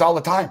dumb things all the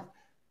time.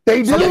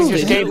 They do.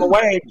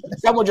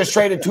 Someone just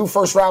traded 2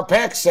 first-round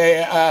picks,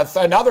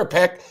 another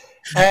pick,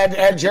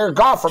 and Jared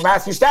Goff for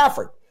Matthew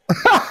Stafford.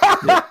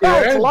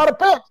 It's a lot of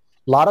picks.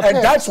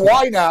 And that's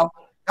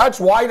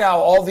why now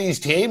all these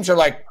teams are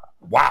like,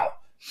 wow,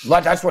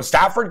 that's what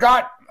Stafford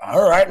got?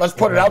 All right, let's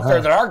put it out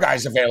there that our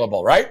guy's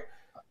available, right?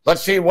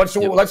 Let's see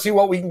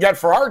what we can get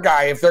for our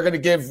guy if they're going to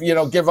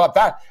give up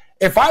that.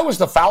 If I was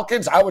the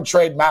Falcons, I would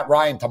trade Matt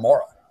Ryan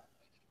tomorrow.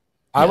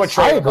 I would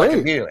trade him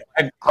immediately.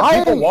 And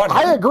people want him.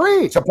 I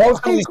agree.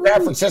 Supposedly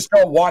San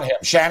Francisco want him.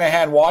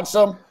 Shanahan wants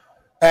him.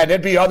 And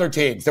there'd be other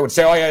teams that would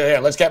say, oh, yeah,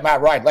 let's get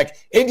Matt Ryan. Like,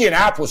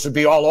 Indianapolis would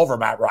be all over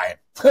Matt Ryan.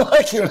 If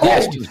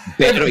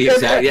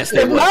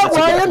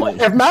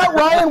Matt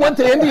Ryan went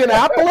to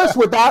Indianapolis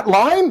with that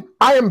line,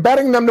 I am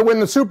betting them to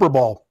win the Super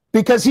Bowl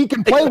because he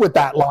can play with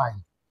that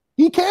line.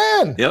 He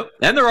can. Yep.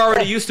 And they're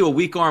already used to a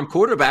weak arm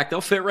quarterback.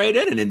 They'll fit right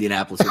in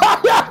Indianapolis.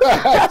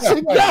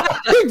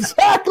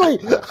 Exactly.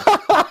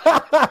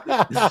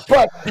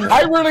 But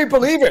I really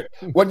believe it.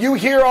 When you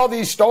hear all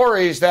these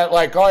stories that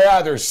like, oh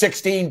yeah, there's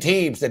 16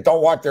 teams that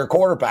don't want their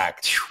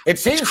quarterback. It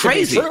seems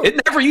crazy. To be true.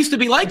 It never used to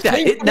be like that.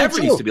 It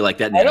never used to be like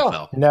that in the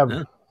NFL. Never.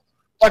 Yeah.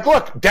 Like,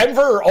 look,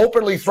 Denver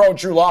openly throw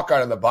Drew Lock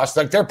under the bus.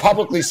 Like, they're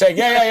publicly saying,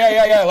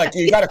 yeah. Like,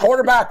 you got a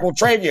quarterback, we'll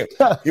trade you.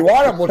 You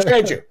want him, we'll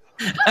trade you.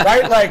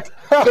 Right? Like,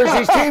 there's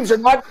these teams they're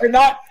not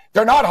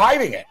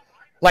hiding it.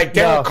 Like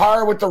Derek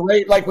Carr with the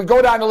rate. Like, we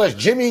go down the list.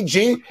 Jimmy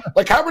G.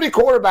 Like, how many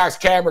quarterbacks,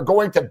 Cam, are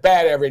going to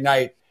bed every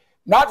night?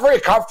 Not very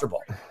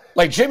comfortable.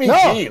 Like Jimmy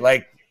G.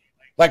 Like,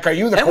 are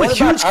you the quarterback? With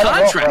huge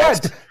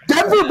contracts.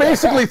 Denver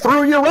basically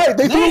threw you right.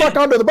 They threw Luck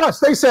under the bus.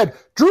 They said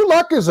Drew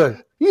Luck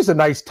he's a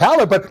nice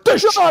talent, but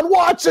Deshaun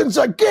Watson's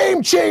a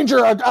game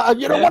changer. One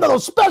of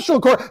those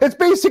special core. It's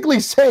basically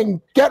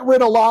saying get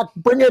rid of Luck,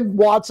 bring in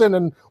Watson,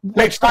 and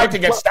makes time to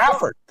get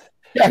Stafford.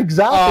 Yeah,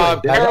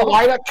 exactly.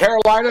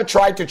 Carolina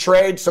tried to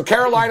trade. So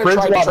Carolina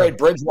tried to trade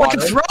Bridgewater.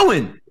 Like a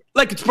throw-in.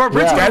 Like it's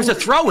Bridgewater's a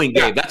throwing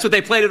game. That's what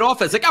they played it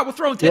off as. Like, we're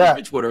throwing Teddy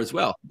Bridgewater as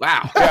well.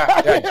 Wow.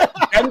 Yeah.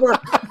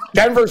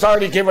 Denver's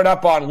already given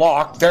up on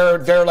Locke.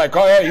 They're like,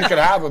 oh yeah, you can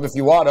have him if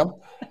you want him.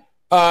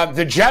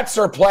 The Jets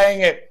are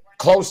playing it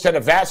close to the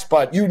vest,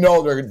 but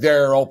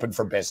they're open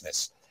for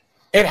business.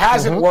 It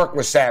hasn't worked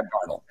with Sam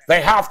Darnold.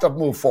 They have to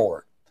move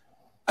forward.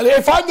 And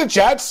if I'm the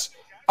Jets,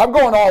 I'm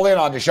going all in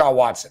on Deshaun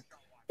Watson.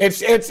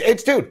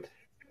 It's dude.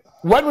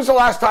 When was the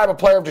last time a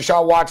player of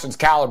Deshaun Watson's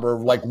caliber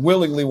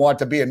willingly want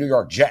to be a New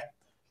York Jet?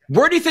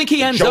 Where do you think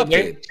he ends up?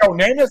 Joe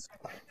Namath?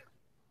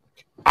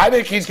 I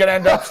think he's going to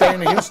end up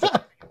staying in Houston.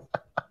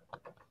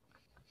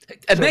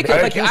 I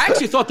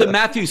actually thought the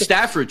Matthew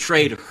Stafford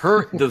trade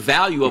hurt the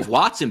value of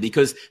Watson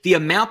because the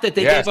amount that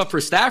they gave up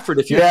for Stafford,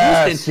 if you're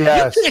Houston, you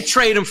can't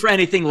trade him for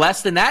anything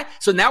less than that.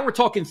 So now we're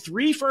talking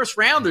 3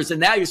 first-rounders,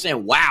 and now you're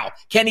saying, wow,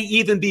 can he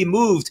even be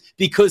moved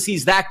because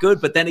he's that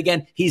good? But then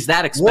again, he's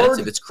that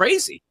expensive. It's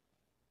crazy.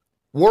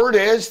 Word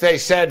is they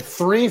said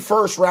 3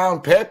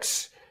 first-round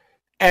picks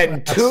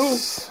and two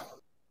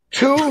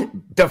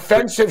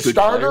defensive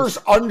starters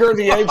under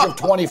the age of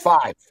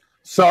 25.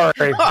 Sorry,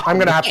 I'm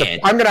gonna have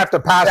to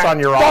pass on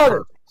your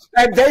offer.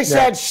 And they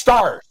said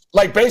stars.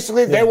 Like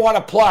basically, they want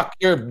to pluck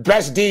your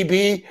best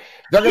DB.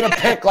 They're gonna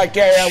pick we'll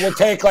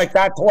take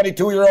that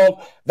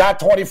 22-year-old, that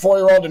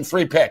 24-year-old, and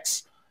 3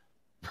 picks.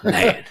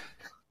 Man,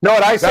 no,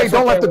 what I say,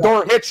 don't let the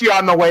door hit you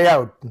on the way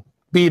out.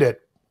 Beat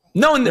it.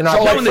 Knowing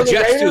the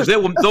Jets too,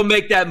 they'll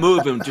make that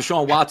move, and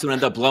Deshaun Watson will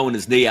end up blowing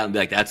his knee out and be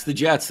like, "That's the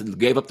Jets," and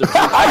gave up their.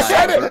 I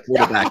said it.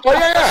 Oh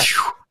yeah.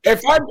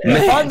 If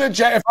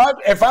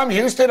I'm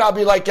Houston, I'll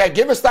be like,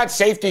 give us that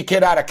safety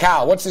kid out of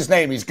Cal. What's his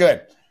name? He's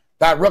good.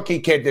 That rookie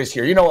kid this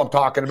year. You know what I'm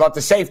talking about,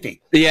 the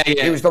safety. Yeah.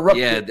 He was the rookie.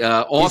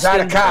 Yeah, Austin. He's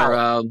out of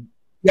Cal.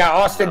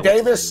 Austin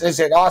Davis. Is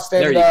it Austin?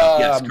 There you go.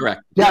 Yes,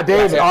 correct. Yeah,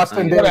 Davis.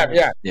 Austin Davis.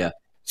 Yeah.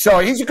 So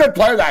he's a good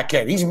player, that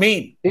kid. He's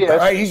mean.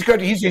 Right? He's good.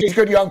 He's a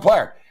good young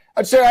player.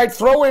 I'd say I'd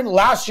throw in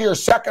last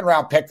year's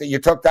second-round pick that you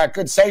took, that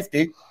good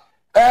safety,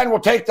 and we'll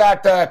take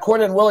that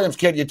Quinnen Williams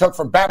kid you took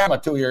from Bama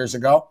 2 years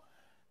ago.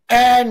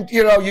 And,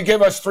 you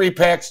give us 3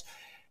 picks.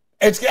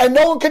 And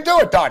no one can do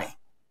it, Donnie.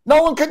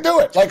 No one could do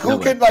it. Like, who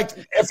could, like,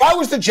 if I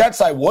was the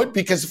Jets, I would,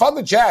 because if I'm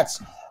the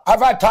Jets,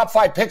 I've had top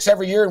 5 picks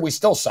every year and we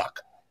still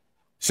suck.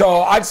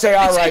 So I'd say,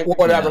 all right,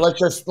 whatever. Let's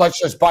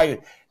just bite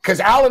it. Because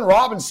Allen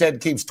Robinson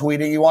keeps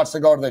tweeting he wants to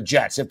go to the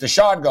Jets if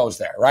Deshaun goes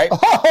there, right?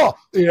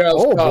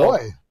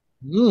 Boy.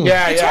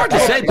 Yeah, it's hard to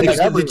say because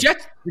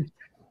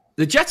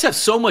the Jets have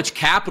so much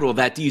capital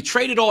that do you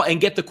trade it all and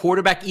get the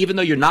quarterback even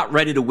though you're not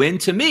ready to win?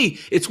 To me,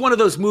 it's one of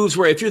those moves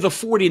where if you're the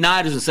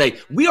 49ers and say,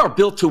 we are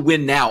built to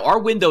win now, our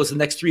window is the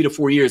next 3 to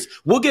 4 years,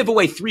 we'll give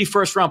away 3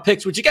 first-round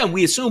picks, which, again,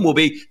 we assume will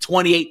be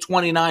 28,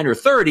 29, or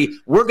 30.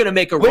 We're going to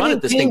make a run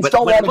at this thing. But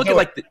when I look at,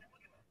 like,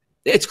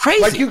 it's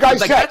crazy. Like you guys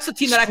said, that's the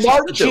team that actually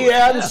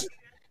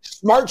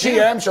smart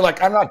GMs are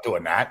like, I'm not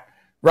doing that,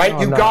 right?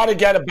 You got to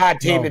get a bad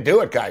team to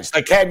do it, guys.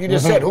 Like Cam, you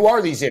just said, who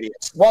are these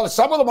idiots? Well,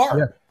 some of them are.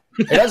 Yeah.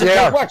 It doesn't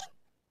take much.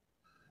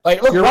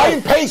 Like, look,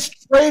 Ryan Pace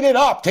traded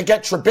up to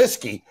get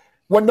Trubisky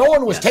when no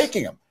one was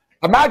taking him.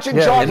 Imagine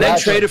John and then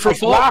traded for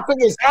Fulton,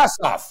 laughing his ass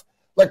off.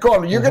 Like,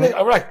 going, you're gonna.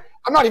 I'm like,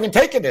 I'm not even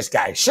taking this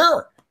guy.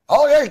 Sure.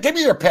 Oh yeah, give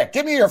me your pick.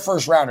 Give me your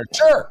first rounder.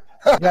 Sure.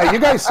 Yeah, you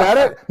guys said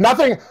it.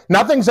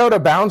 Nothing's out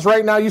of bounds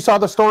right now. You saw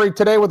the story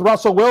today with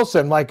Russell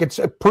Wilson. Like it's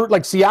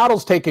like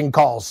Seattle's taking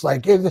calls.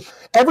 Like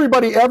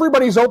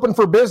everybody's open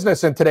for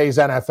business in today's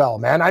NFL.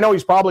 Man, I know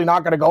he's probably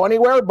not going to go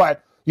anywhere,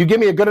 but you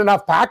give me a good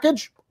enough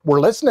package, we're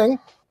listening.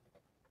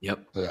 Yep.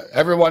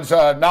 Everyone's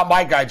not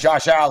my guy,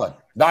 Josh Allen.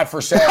 Not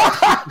for sale.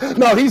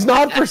 No, he's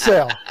not for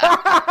sale.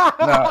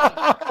 No,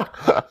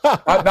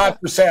 not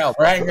for sale.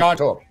 We're hanging on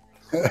to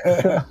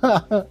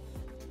him.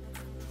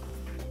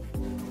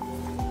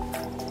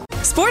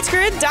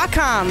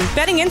 SportsGrid.com.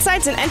 Betting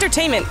insights and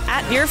entertainment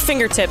at your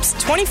fingertips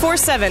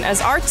 24/7 as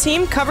our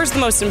team covers the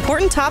most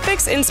important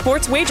topics in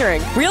sports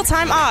wagering.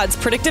 Real-time odds,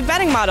 predictive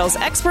betting models,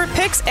 expert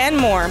picks, and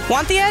more.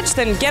 Want the edge?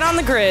 Then get on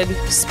the grid.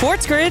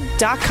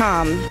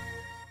 SportsGrid.com.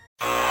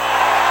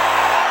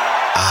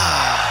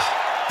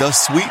 The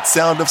sweet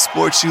sound of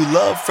sports you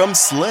love from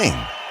Sling.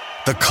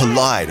 The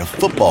collide of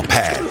football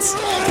pads.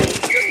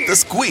 The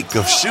squeak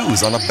of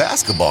shoes on a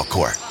basketball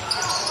court.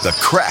 The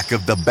crack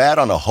of the bat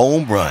on a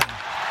home run.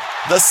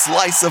 The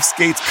slice of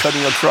skates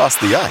cutting across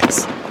the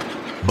ice.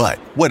 But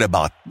what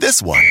about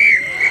this one?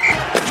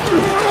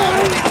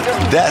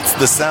 That's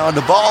the sound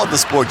of all the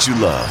sports you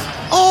love,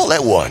 all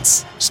at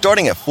once.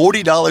 Starting at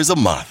 $40 a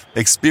month.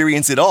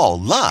 Experience it all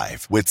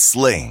live with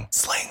Sling.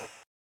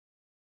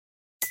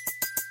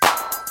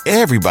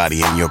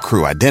 Everybody in your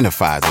crew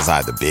identifies as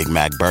either Big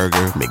Mac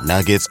Burger,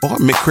 McNuggets, or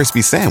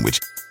McCrispy Sandwich.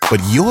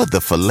 But you're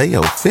the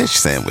Filet-O-Fish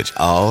Sandwich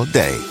all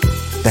day.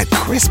 That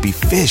crispy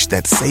fish,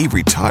 that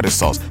savory tartar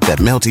sauce, that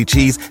melty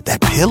cheese,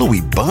 that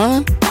pillowy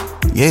bun.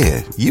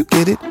 Yeah, you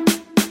get it.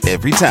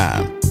 Every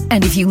time.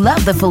 And if you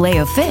love the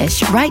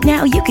Filet-O-Fish, right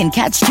now you can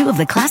catch 2 of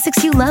the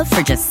classics you love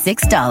for just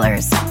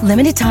 $6.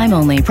 Limited time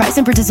only. Price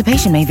and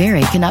participation may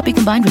vary. Cannot be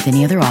combined with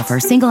any other offer.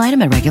 Single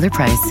item at regular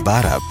price.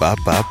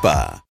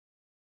 Ba-da-ba-ba-ba.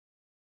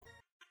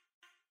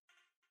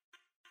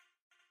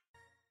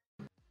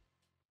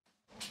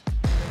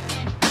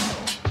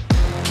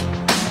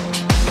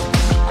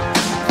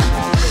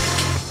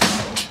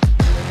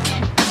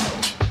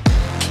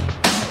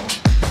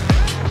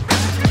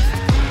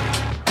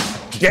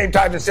 Game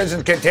Time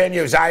Decisions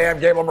continues. I am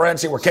Gabriel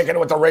Morency. We're kicking it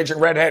with the Raging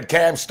Redhead,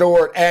 Cam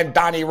Stewart, and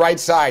Donnie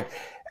Rightside.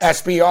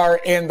 SBR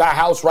in the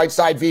house,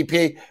 Rightside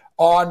VP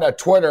on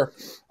Twitter.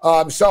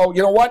 So,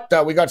 you know what?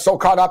 We got so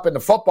caught up in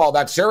the football,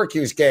 that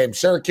Syracuse game.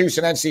 Syracuse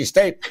and NC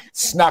State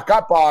snuck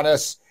up on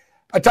us.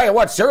 I tell you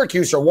what,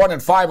 Syracuse are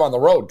 1-5 on the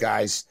road,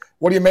 guys.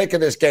 What do you make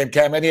of this game,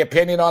 Cam? Any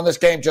opinion on this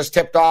game? Just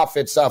tipped off.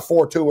 It's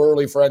 4-2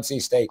 early for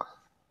NC State.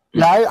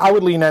 Yeah, I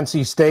would lean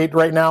NC State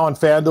right now on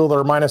FanDuel.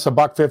 They're minus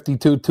 $1.52,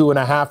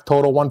 2.5,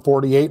 total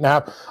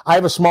 148.5. I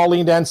have a small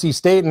lean to NC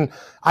State, and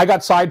I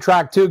got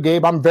sidetracked too,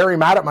 Gabe. I'm very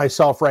mad at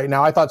myself right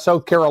now. I thought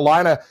South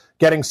Carolina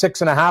getting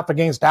 6.5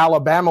 against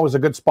Alabama was a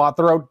good spot.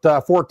 They're out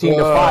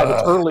 14-5.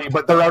 It's early,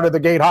 but they're out of the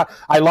gate hot.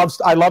 I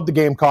love the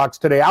Gamecocks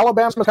today.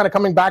 Alabama's kind of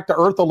coming back to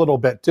earth a little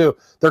bit too.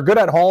 They're good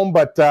at home,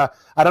 but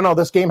I don't know.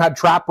 This game had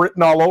trap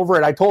written all over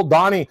it. I told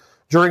Donnie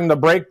during the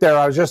break there,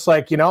 I was just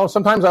like,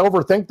 sometimes I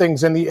overthink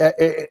things in the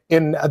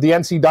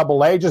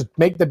NCAA. Just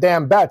make the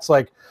damn bets.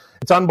 Like,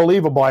 it's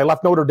unbelievable. I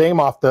left Notre Dame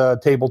off the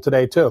table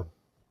today too.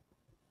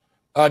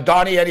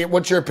 Donnie, Eddie,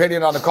 what's your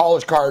opinion on the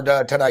college card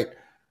tonight?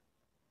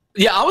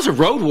 Yeah, I was a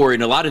road warrior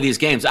in a lot of these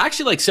games. I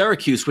actually like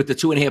Syracuse with the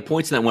 2.5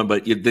 points in that one,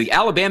 but the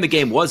Alabama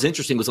game was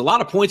interesting. It was a lot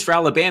of points for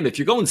Alabama. If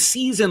you're going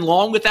season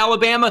long with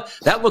Alabama,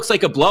 that looks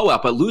like a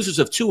blowout, but losers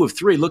of 2 of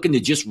 3 looking to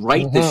just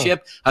right the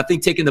ship. I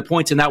think taking the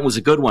points in that was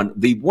a good one.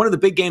 One of the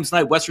big games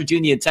tonight, West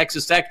Virginia and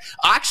Texas Tech.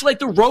 I actually like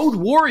the road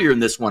warrior in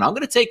this one. I'm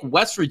going to take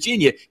West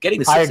Virginia getting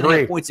the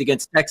 6.5 points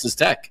against Texas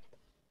Tech.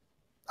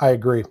 I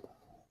agree.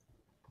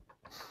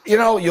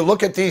 You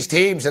look at these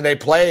teams and they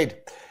played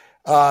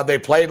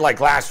like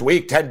last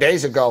week, 10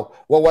 days ago.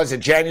 What was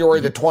it?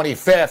 January the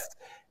 25th,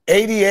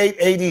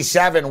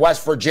 88-87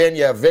 West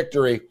Virginia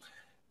victory.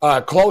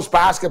 Close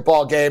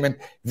basketball game. And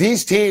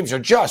these teams are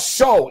just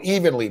so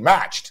evenly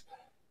matched.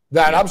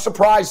 that I'm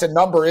surprised the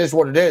number is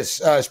what it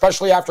is,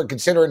 especially after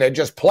considering they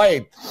just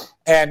played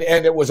and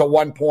it was a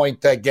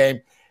 1-point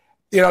game.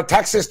 You know,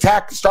 Texas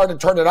Tech starting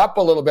to turn it up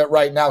a little bit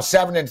right now,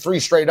 7-3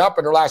 straight up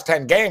in their last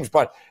 10 games,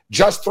 but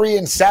just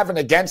 3-7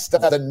 against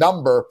the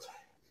number.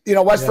 You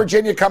know, West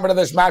Virginia coming to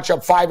this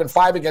matchup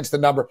 5-5 against the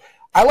number.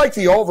 I like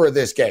the over of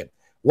this game.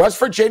 West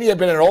Virginia had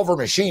been an over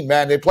machine,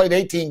 man. They played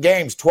 18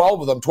 games,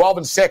 12 of them,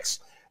 12-6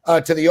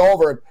 to the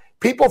over.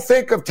 People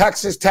think of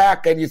Texas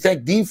Tech and you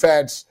think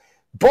defense,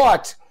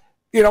 but,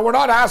 you know, we're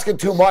not asking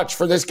too much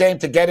for this game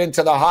to get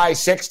into the high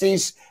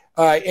 60s,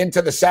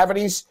 into the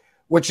 70s,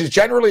 which is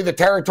generally the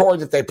territory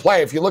that they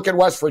play. If you look at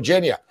West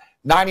Virginia,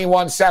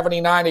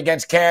 91-79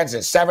 against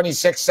Kansas,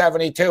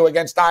 76-72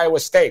 against Iowa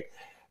State.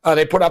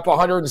 They put up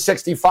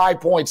 165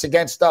 points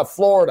against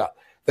Florida.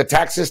 The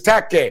Texas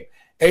Tech game,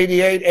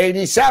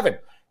 88-87.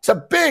 It's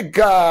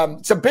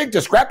a big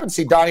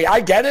discrepancy, Donnie.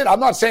 I get it. I'm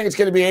not saying it's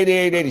going to be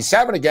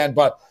 88-87 again,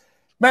 but,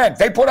 man,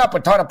 they put up a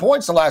ton of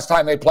points the last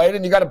time they played,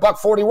 and you got a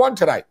 $141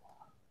 tonight.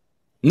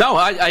 No,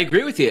 I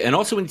agree with you. And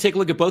also when you take a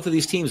look at both of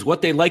these teams,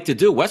 what they like to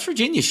do, West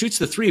Virginia shoots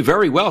the three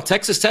very well.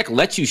 Texas Tech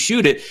lets you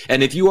shoot it.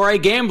 And if you are a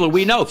gambler,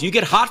 we know if you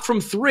get hot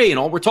from three and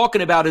all we're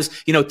talking about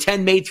is,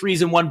 10 made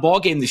threes in one ball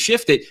game to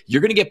shift it,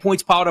 you're going to get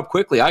points piled up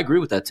quickly. I agree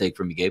with that take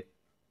from you, Gabe.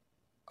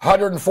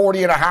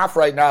 140.5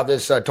 right now,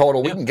 this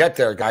total. We can get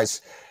there, guys.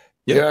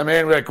 You know what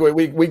I mean? Like,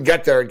 we can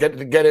get there, get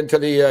into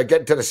the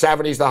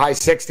 70s, the high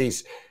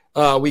 60s.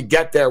 We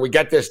get there. We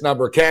get this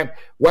number. Cam,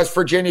 West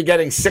Virginia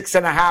getting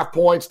 6.5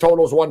 points.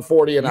 Totals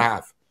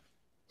 140.5.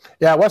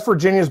 Yeah, West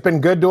Virginia's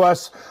been good to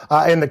us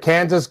in the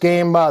Kansas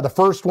game, the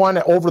first one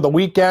over the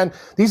weekend.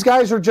 These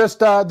guys are just,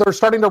 they're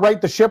starting to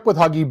right the ship with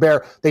Huggy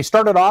Bear. They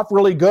started off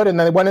really good, and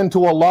then they went into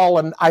a lull,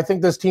 and I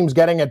think this team's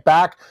getting it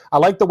back. I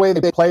like the way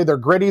they play. They're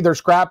gritty. They're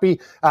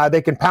scrappy.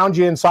 They can pound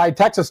you inside.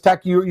 Texas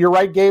Tech, you're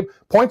right, Gabe.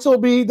 Points will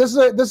be, this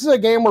is a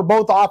game where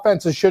both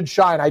offenses should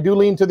shine. I do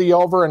lean to the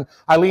over, and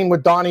I lean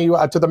with Donnie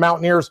to the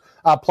Mountaineers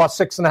plus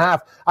 6.5.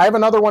 I have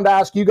another one to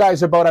ask you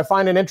guys about. I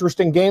find an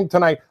interesting game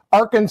tonight.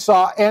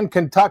 Arkansas and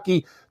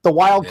Kentucky, the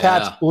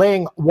Wildcats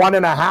laying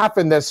 1.5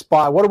 in this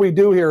spot. What do we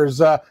do here?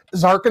 Is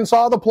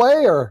Arkansas the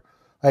play, or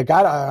I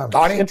got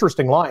an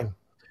interesting line?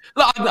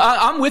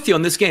 I'm with you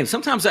on this game.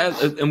 Sometimes,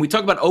 and we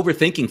talk about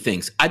overthinking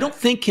things, I don't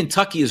think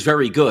Kentucky is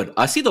very good.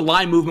 I see the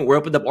line movement. We're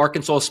opened up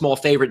Arkansas a small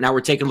favorite. Now we're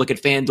taking a look at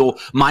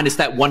FanDuel minus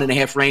that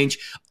 1.5 range.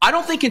 I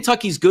don't think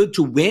Kentucky's good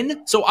to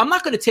win, so I'm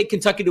not going to take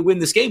Kentucky to win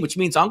this game, which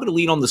means I'm going to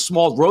lean on the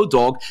small road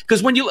dog.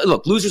 Because when you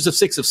look, losers of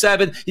 6 of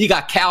 7, you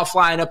got Cal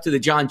flying up to the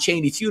John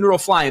Chaney funeral,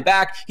 flying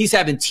back. He's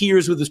having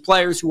tears with his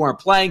players who aren't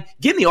playing.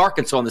 Give me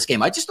Arkansas in this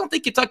game. I just don't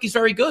think Kentucky's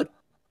very good.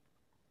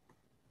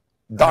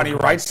 Donnie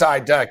right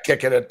side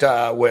kicking it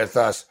with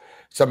us.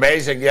 It's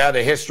amazing. Yeah,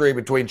 the history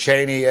between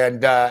Chaney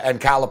and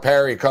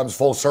Calipari comes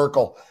full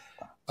circle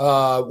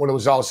when it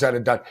was all said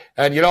and done.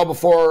 And,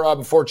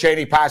 before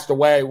Chaney passed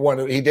away,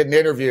 when he did an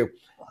interview,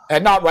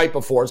 and not right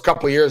before, it's a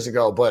couple of years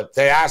ago, but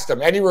they asked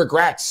him, any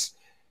regrets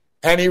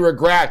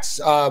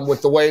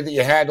with the way that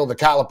you handled the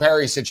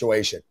Calipari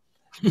situation?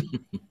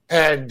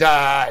 And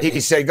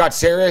he said, he got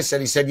serious, and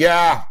he said,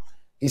 yeah.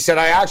 He said,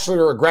 I actually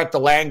regret the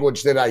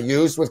language that I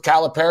used with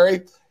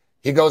Calipari.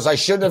 He goes, I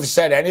shouldn't have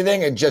said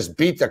anything and just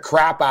beat the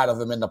crap out of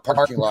him in the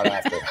parking lot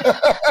after.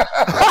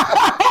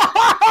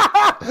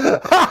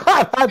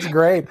 That's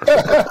great.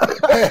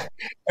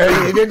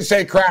 And he didn't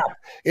say crap.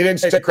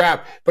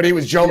 But he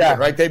was joking,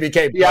 right? They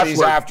became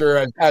buddies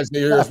after as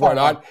the years went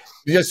on.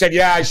 He just said,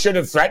 yeah, I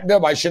shouldn't have threatened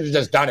him. I should have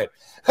just done it.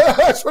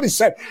 That's what he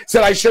said. He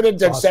said, I shouldn't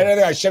have said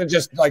anything. I should have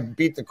just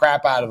beat the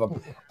crap out of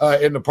him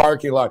in the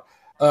parking lot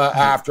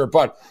after.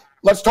 But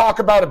let's talk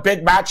about a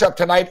big matchup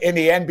tonight in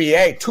the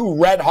NBA. 2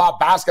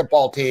 red-hot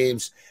basketball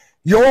teams.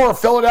 Your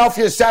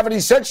Philadelphia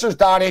 76ers,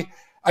 Donnie.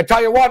 I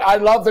tell you what, I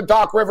love the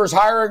Doc Rivers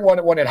hiring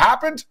when it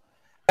happened.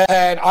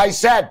 And I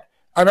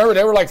remember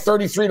they were like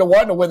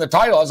 33-1 to win the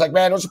title. I was like,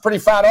 man, those are pretty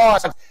fat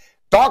odds.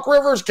 Doc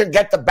Rivers can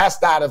get the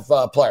best out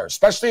of players,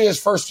 especially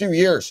his first few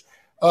years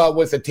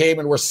with the team.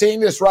 And we're seeing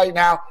this right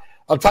now.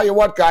 I'll tell you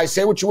what, guys,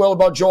 say what you will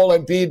about Joel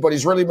Embiid, but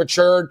he's really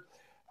matured.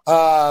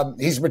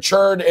 He's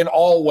matured in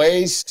all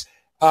ways.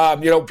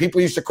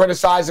 People used to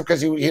criticize him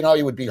because he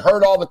would be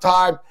hurt all the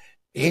time.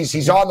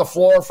 He's on the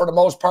floor for the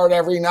most part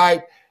every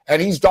night,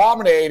 and he's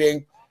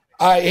dominating.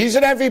 He's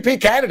an MVP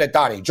candidate,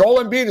 Donnie.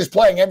 Joel Embiid is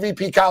playing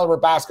MVP caliber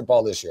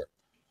basketball this year.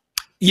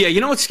 Yeah,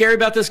 you know what's scary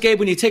about this, Gabe?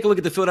 When you take a look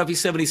at the Philadelphia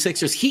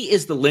 76ers, he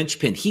is the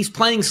linchpin. He's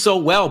playing so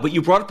well, but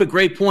you brought up a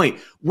great point.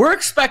 We're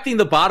expecting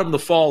the bottom to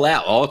fall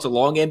out. Oh, it's a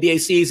long NBA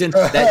season.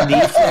 That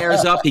knee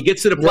flares up. He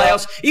gets to the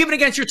playoffs. Even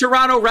against your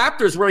Toronto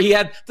Raptors, where he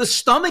had the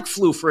stomach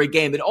flu for a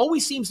game. It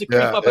always seems to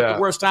creep up at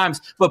the worst times,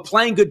 but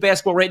playing good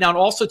basketball right now. And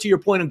also to your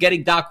point on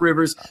getting Doc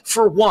Rivers,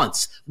 for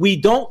once, we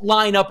don't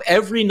line up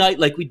every night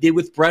like we did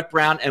with Brett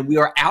Brown, and we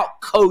are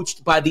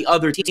out-coached by the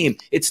other team.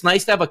 It's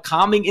nice to have a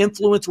calming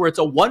influence where it's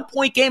a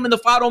 1-point game in the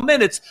final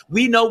minutes.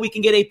 We know we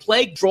can get a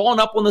play drawn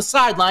up on the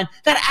sideline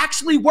that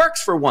actually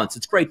works for once.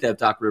 It's great to have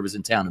Doc Rivers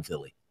in town in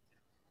Philly.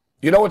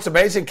 You know what's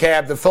amazing,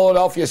 Cam? The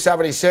Philadelphia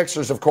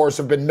 76ers, of course,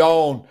 have been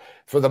known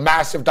for the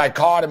massive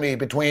dichotomy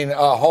between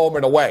home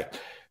and away,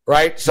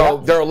 right? So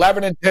they're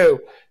 11-2.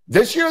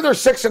 This year they're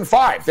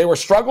 6-5. They were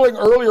struggling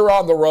earlier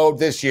on the road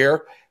this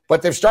year,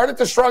 but they've started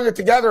to string it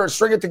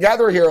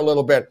together here a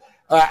little bit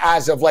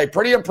as of late.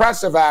 Pretty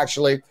impressive,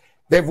 actually.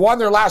 They've won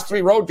their last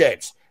 3 road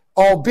games,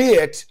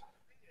 albeit,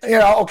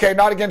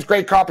 not against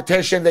great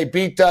competition. They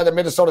beat the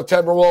Minnesota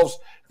Timberwolves.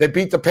 They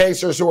beat the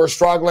Pacers, who are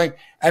struggling,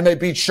 and they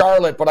beat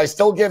Charlotte, but I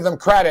still give them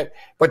credit.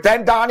 But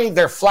then, Donnie,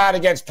 they're flat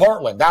against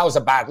Portland. That was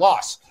a bad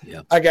loss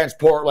against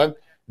Portland.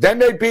 Then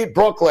they beat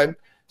Brooklyn.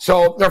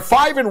 So they're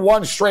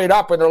 5-1 straight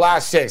up in their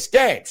last 6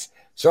 games.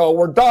 So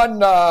we're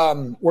done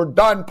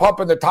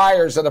pumping the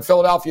tires of the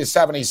Philadelphia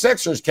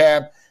 76ers,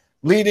 Cam,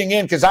 leading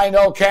in, because I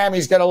know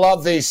Cammy's going to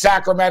love the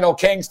Sacramento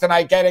Kings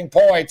tonight getting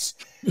points.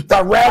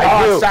 The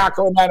red-hot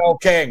Sacramento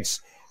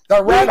Kings.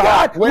 The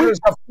red-hot winners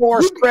of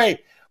 4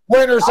 straight.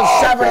 Winners of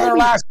 7 in their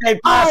last 8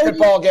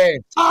 basketball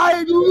games.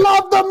 I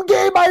love them,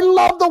 Gabe. I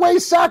love the way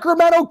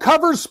Sacramento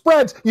covers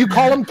spreads. You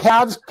call them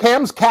Cavs,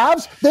 Cam's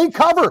Cavs? They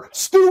cover.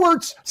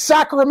 Stewart's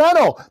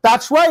Sacramento.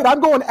 That's right. I'm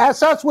going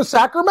SS with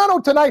Sacramento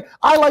tonight.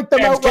 I like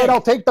them outright.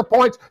 I'll take the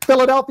points.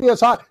 Philadelphia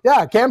is hot.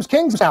 Yeah, Cam's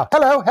Kings now.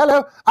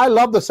 Hello. I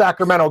love the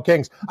Sacramento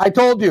Kings. I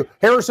told you,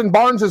 Harrison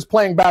Barnes is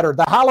playing better.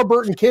 The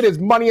Halliburton kid is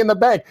money in the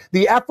bank.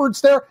 The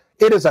effort's there.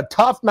 It is a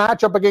tough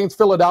matchup against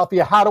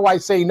Philadelphia. How do I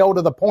say no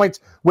to the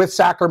points with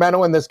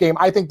Sacramento in this game?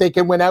 I think they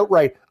can win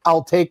outright.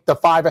 I'll take the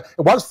 5. It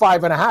was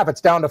 5.5. It's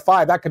down to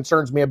 5. That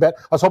concerns me a bit.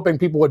 I was hoping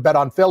people would bet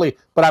on Philly,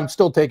 but I'm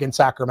still taking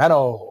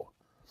Sacramento.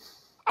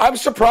 I'm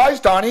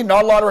surprised, Donnie.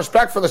 Not a lot of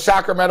respect for the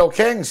Sacramento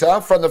Kings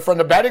from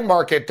the betting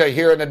market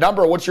here in the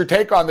number. What's your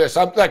take on this?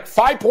 I'm like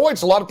 5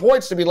 points, a lot of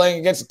points to be laying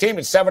against a team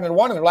that's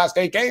 7-1 in their last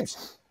 8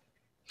 games.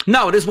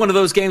 No, it is one of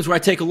those games where I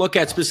take a look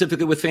at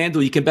specifically with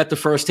FanDuel. You can bet the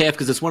first half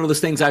because it's one of those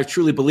things I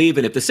truly believe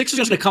in. If the Sixers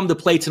are going to come to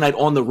play tonight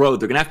on the road,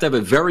 they're going to have a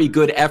very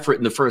good effort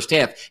in the first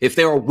half. If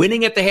they are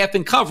winning at the half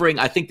and covering,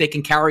 I think they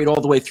can carry it all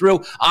the way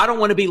through. I don't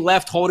want to be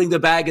left holding the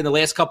bag in the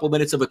last couple of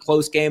minutes of a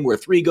close game where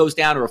 3 goes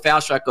down or a foul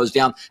shot goes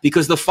down,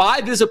 because the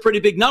 5 is a pretty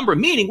big number,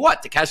 meaning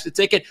what? To cash the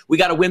ticket, we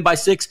got to win by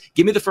 6.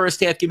 Give me the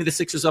first half. Give me the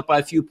Sixers up by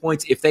a few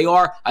points. If they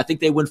are, I think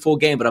they win full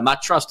game, but I'm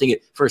not trusting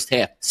it first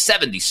half.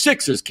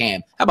 76ers,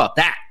 Cam. How about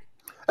that?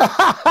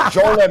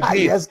 Joel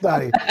Embiid. Yes,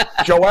 Donnie.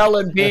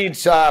 Joel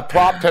Embiid's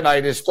prop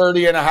tonight is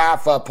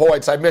 30.5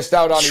 points. I missed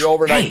out on the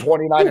overnight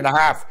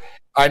 29.5.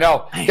 I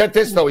know. Get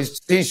this, though.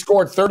 He's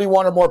scored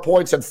 31 or more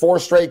points in 4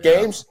 straight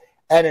games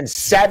and in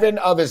 7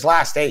 of his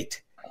last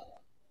 8.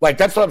 Like,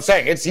 that's what I'm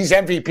saying. He's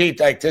MVP.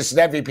 Like, this is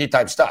MVP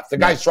type stuff. The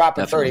guy's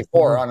dropping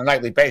 34 on a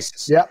nightly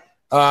basis. Yeah.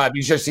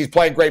 He's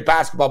playing great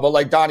basketball. But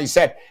like Donnie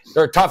said,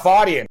 they're a tough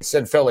audience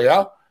in Philly,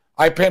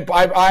 I pump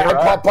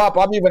up.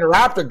 I'm even a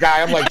Raptor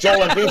guy. I'm like,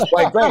 Joel Embiid's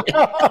playing great.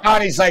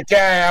 Donnie's like,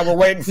 yeah, we're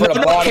waiting for the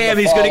bottom. Cam,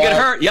 he's going to get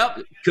hurt.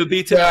 Yep, could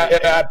be too.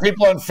 Yeah,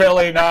 people in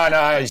Philly, no.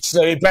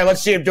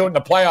 Let's see him do it in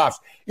the playoffs.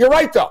 You're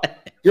right, though.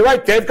 You're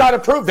right. They've got to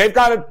prove. They've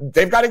got to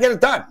get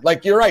it done.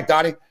 Like, you're right,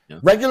 Donnie. Yeah.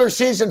 Regular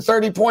season,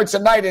 30 points a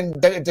night in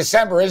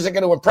December isn't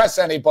going to impress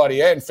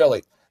anybody in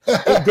Philly.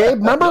 Hey, Dave,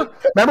 remember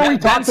we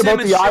talked about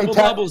the eye test.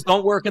 Doubles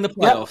don't work in the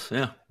playoffs. Yep.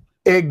 Yeah.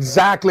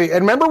 Exactly.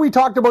 And remember we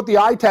talked about the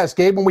eye test,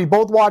 Gabe, when we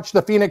both watched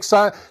the Phoenix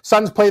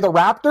Suns play the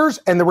Raptors,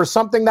 and there was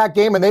something that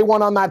game, and they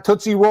went on that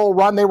Tootsie Roll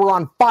run. They were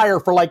on fire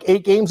for like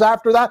 8 games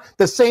after that.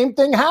 The same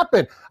thing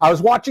happened. I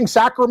was watching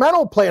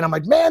Sacramento play, and I'm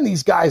like, man,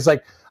 these guys,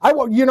 like,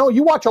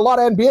 you watch a lot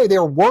of NBA.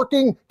 They're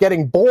working,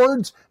 getting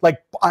boards,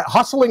 like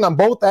hustling on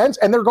both ends,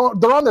 and they're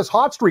on this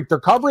hot streak. They're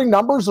covering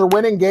numbers. They're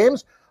winning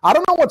games. I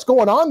don't know what's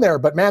going on there,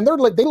 but man,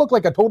 they look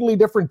like a totally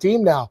different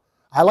team now.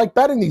 I like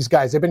betting these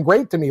guys. They've been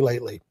great to me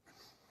lately.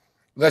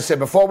 Listen,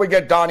 before we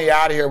get Donnie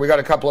out of here, we got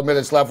a couple of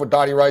minutes left with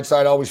Donnie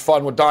Rightside. Always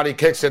fun when Donnie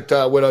kicks it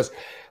with us.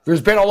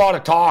 There's been a lot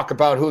of talk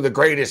about who the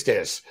greatest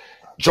is.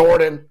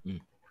 Jordan,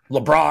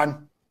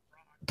 LeBron,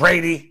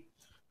 Brady,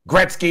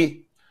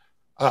 Gretzky,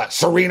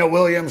 Serena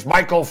Williams,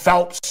 Michael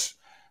Phelps.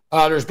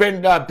 There's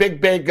been a big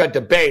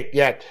debate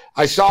yet.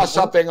 I saw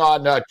something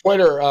on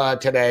Twitter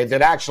today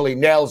that actually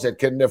nails it.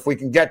 If we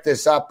can get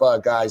this up,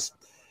 guys.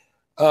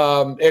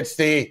 I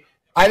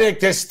think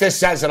this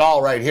says it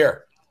all right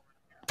here.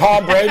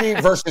 Tom Brady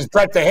versus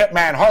Bret the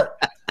Hitman Hart.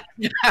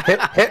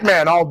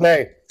 Hitman all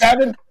day.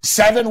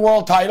 7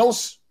 world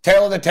titles,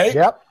 tail of the tape.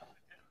 Yep.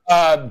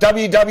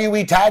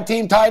 WWE tag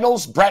team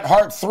titles, Bret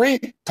Hart 3,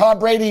 Tom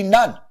Brady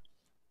none.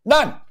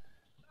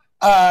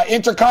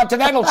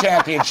 Intercontinental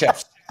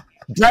championships,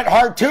 Bret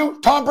Hart 2,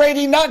 Tom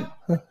Brady none.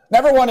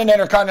 Never won an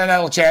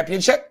Intercontinental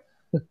championship.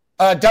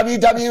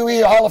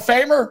 WWE Hall of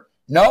Famer,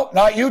 no,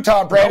 not you,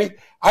 Tom Brady. Nope.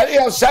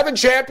 7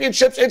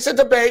 championships. It's a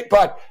debate,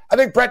 but I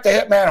think Bret the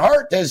Hitman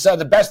Hart is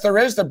the best there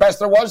is, the best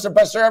there was, the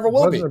best there ever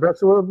will be.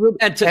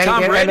 And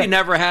Tom Brady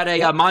never had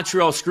a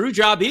Montreal screw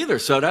job either,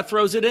 so that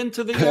throws it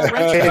into the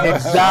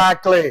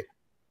exactly.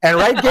 And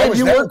right, Gabe,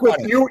 you work with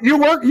me.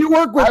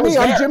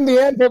 I'm Jim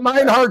the Anvil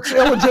Meinhardt's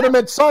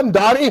illegitimate son,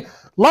 Donnie.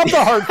 Love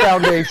the Hart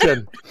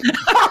Foundation.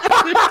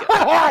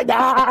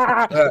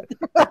 I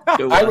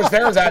was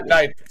there that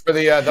night for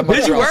the Montreal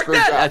Did you work screw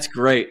that? job. That's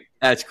great.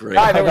 That's great.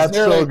 That's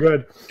so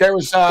good. There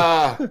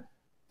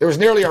was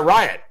nearly a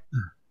riot.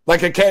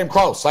 Like it came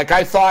close. Like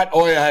I thought,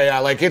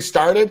 like it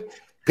started.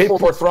 People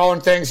were throwing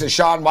things at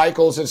Shawn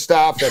Michaels and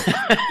stuff. And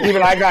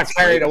even I got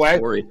carried away.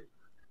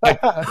 Like,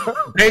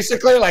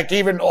 basically, like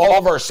even all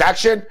of our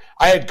section,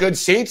 I had good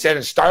seats and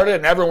it started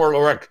and everyone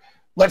were like,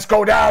 let's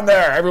go down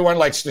there. Everyone,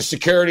 like the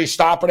security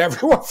stopping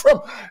everyone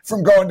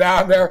from going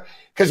down there.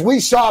 Because we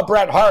saw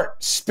Bret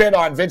Hart spit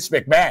on Vince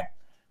McMahon.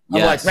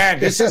 I'm like, man,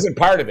 this isn't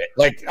part of it.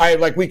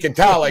 Like we can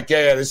tell, like,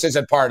 yeah, this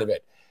isn't part of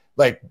it.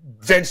 Like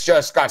Vince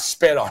just got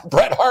spit on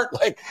Bret Hart.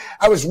 Like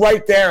I was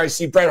right there. I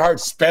see Bret Hart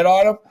spit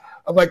on him.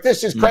 I'm like,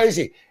 this is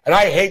crazy. And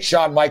I hate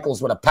Shawn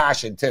Michaels with a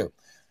passion too.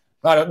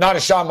 Not a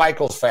Shawn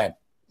Michaels fan.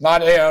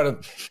 Not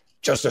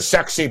just a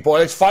sexy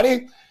boy. It's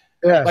funny.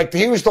 Yeah. Like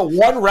he was the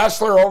one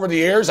wrestler over the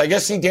years. I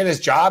guess he did his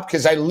job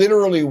because I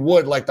literally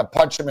would like to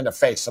punch him in the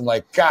face. I'm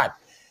like, God,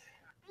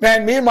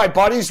 man, me and my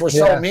buddies were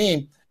so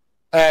mean.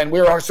 And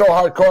we were so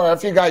hardcore. I don't know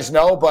if you guys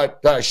know, but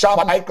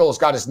Shawn Michaels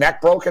got his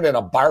neck broken in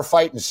a bar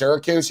fight in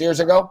Syracuse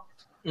years ago.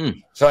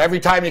 So every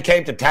time he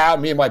came to town,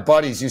 me and my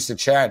buddies used to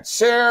chant,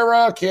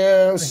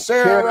 Syracuse,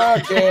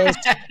 Syracuse.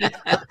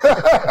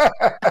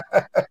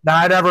 No,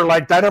 I never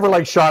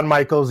liked Shawn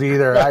Michaels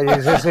either.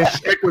 His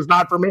shtick was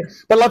not for me.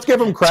 But let's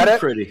give him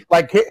credit.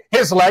 Like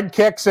his leg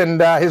kicks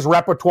and his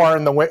repertoire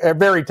in the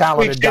very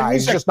talented guy.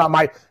 He's just not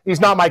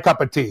my cup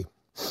of tea.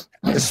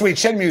 The sweet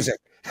chin music.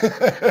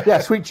 Yeah,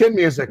 sweet chin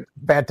music.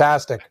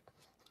 Fantastic.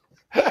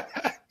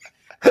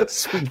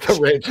 Sweet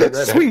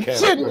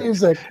chin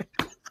music.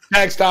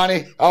 Thanks,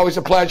 Donnie. Always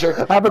a pleasure.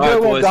 Have a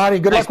good one, Donnie.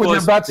 Good luck with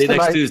your bets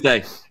tonight. See you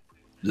next Tuesday.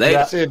 Later.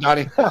 Yeah. See you,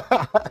 Donnie.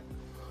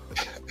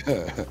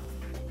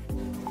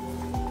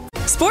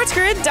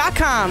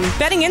 SportsGrid.com.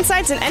 Betting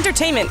insights and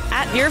entertainment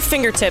at your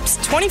fingertips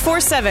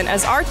 24/7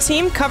 as our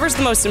team covers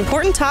the most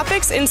important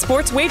topics in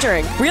sports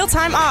wagering.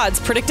 Real-time odds,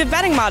 predictive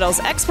betting models,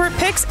 expert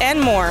picks, and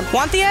more.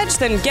 Want the edge?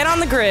 Then get on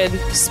the grid.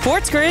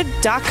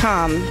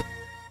 SportsGrid.com.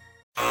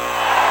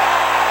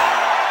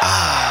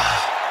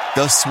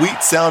 The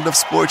sweet sound of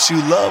sports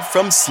you love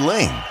from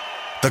Sling.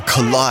 The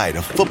collide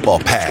of football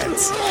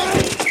pads.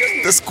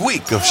 The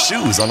squeak of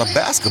shoes on a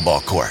basketball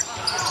court.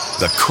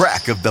 The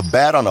crack of the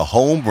bat on a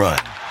home run.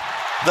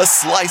 The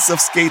slice of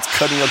skates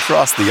cutting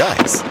across the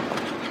ice.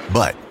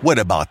 But what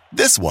about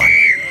this one?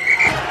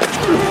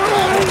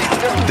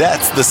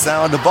 That's the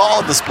sound of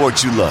all the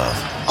sports you love,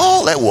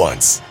 all at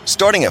once.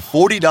 Starting at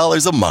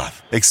 $40 a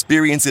month.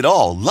 Experience it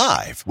all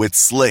live with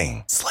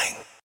Sling.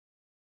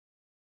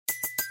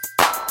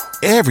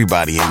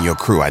 Everybody in your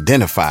crew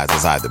identifies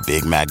as either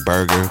Big Mac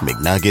Burger,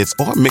 McNuggets,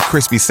 or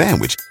McCrispy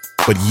Sandwich.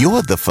 But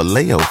you're the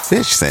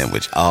Filet-O-Fish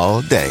Sandwich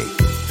all day.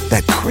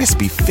 That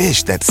crispy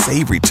fish, that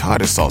savory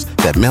tartar sauce,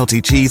 that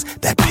melty cheese,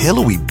 that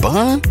pillowy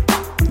bun.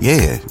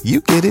 Yeah,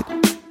 you get it.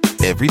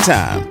 Every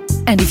time.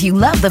 And if you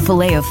love the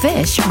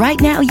Filet-O-Fish, right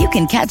now you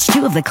can catch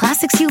two of the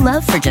classics you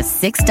love for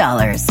just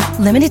 $6.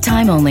 Limited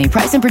time only.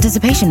 Price and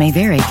participation may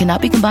vary.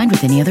 Cannot be combined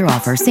with any other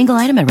offer. Single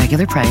item at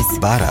regular price.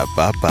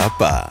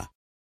 Ba-da-ba-ba-ba.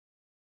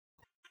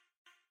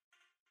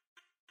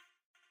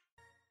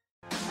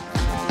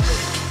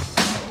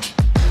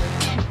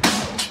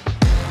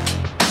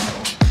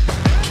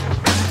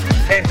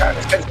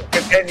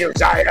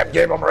 Continues. I am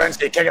Gabriel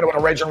Morency, kicking it with a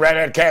Raging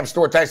Redhead. Cam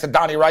Stewart, thanks to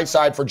Donnie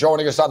Rightside for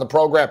joining us on the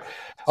program.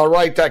 All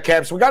right,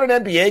 Cam, so we got an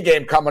NBA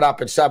game coming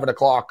up at 7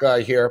 o'clock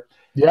here.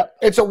 Yep.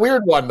 It's a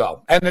weird one,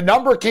 though, and the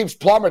number keeps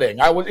plummeting.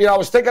 I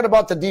was thinking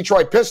about the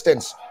Detroit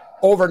Pistons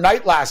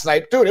overnight last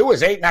night. Dude, it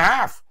was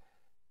 8.5.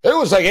 It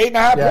was like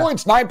 8.5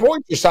 points, 9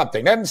 points or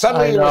something. Then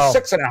suddenly it was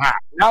 6.5.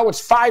 Now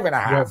it's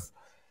 5.5.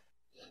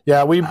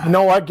 Yeah, you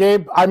know what,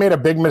 Gabe? I made a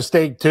big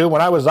mistake, too.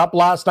 When I was up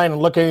last night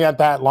and looking at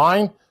that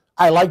line,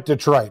 I like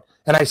Detroit,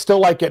 and I still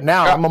like it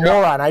now. I'm a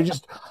moron. I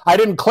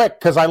didn't click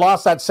because I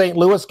lost that St.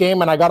 Louis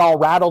game, and I got all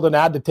rattled and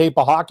had to tape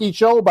a hockey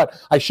show, but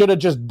I should have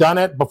just done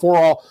it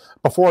before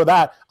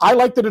that. I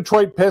like the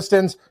Detroit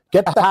Pistons.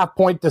 Get the 0.5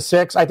 point to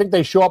 6. I think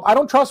they show up. I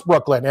don't trust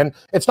Brooklyn, and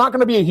it's not going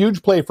to be a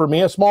huge play for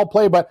me, a small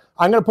play, but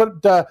I'm going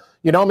to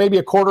put maybe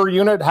a quarter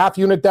unit, half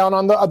unit down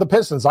on the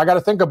Pistons. I got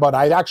to think about it.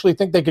 I actually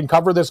think they can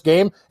cover this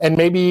game and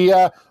maybe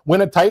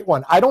win a tight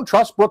one. I don't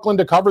trust Brooklyn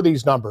to cover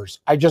these numbers.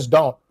 I just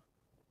don't.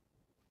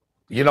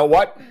 You know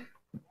what?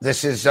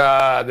 This is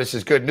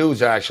good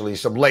news, actually.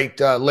 Some late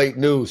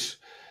news.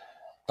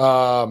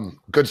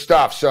 Good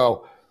stuff.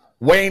 So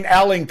Wayne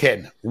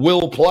Ellington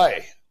will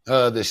play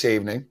this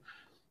evening.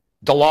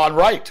 DeLon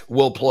Wright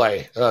will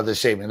play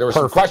this evening. There were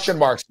some question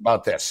marks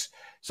about this.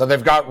 So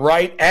they've got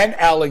Wright and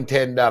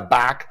Ellington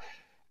back.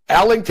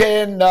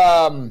 Ellington,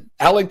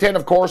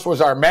 of course,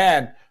 was our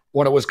man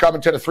when it was coming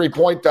to the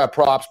 3-point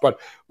props. But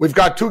we've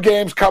got 2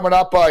 games coming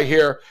up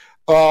here.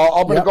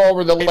 I'm going to go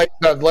over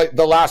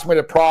the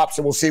last-minute props,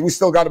 and we'll see. We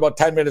still got about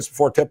 10 minutes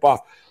before tip-off.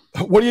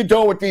 What are you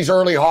doing with these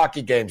early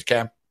hockey games,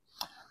 Cam?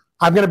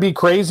 I'm going to be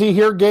crazy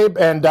here, Gabe,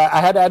 and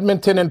I had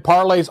Edmonton in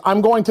parlays.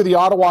 I'm going to the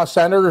Ottawa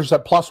Senators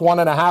at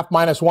 +1.5,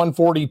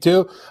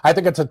 -142. I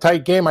think it's a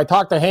tight game. I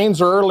talked to Haynes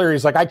earlier.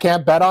 He's like, I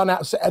can't bet on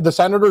the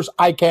Senators.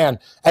 I can.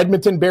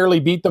 Edmonton barely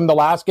beat them the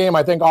last game.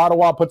 I think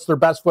Ottawa puts their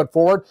best foot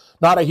forward.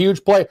 Not a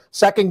huge play.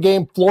 Second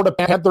game, Florida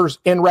Panthers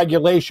in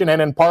regulation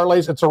and in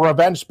parlays. It's a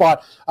revenge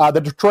spot.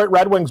 The Detroit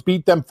Red Wings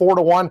beat them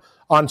 4-1.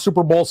 On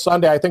Super Bowl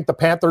Sunday. I think the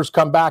Panthers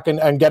come back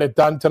and get it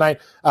done tonight.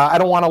 I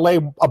don't want to lay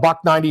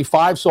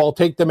 $1.95, so I'll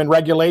take them in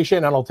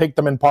regulation and I'll take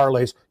them in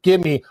parlays.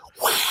 Give me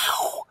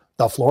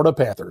the Florida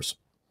Panthers.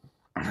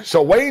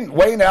 So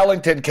Wayne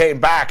Ellington came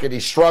back and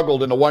he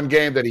struggled in the one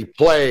game that he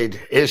played.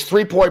 His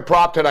 3-point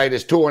prop tonight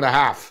is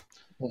 2.5.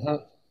 Mm-hmm.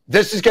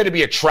 This is going to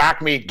be a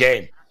track meet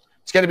game.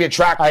 It's going to be a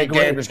track meet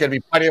game. There's going to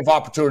be plenty of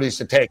opportunities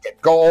to take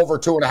it. Go over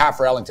 2.5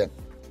 for Ellington.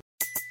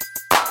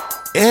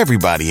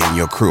 Everybody in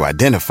your crew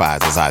identifies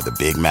as either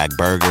Big Mac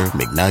Burger,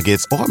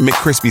 McNuggets, or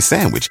McCrispy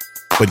Sandwich.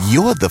 But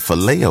you're the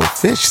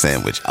Filet-O-Fish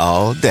Sandwich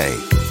all day.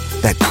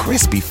 That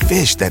crispy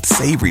fish, that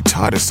savory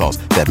tartar sauce,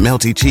 that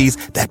melty cheese,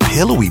 that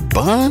pillowy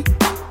bun.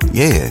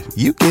 Yeah,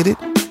 you get it.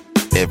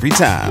 Every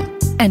time.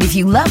 And if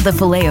you love the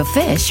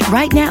Filet-O-Fish,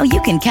 right now you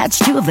can catch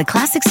 2 of the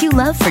classics you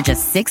love for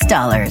just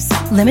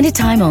 $6. Limited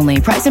time only.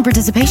 Price and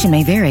participation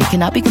may vary.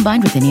 Cannot be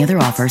combined with any other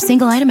offer.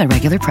 Single item at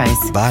regular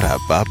price.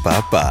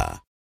 Ba-da-ba-ba-ba.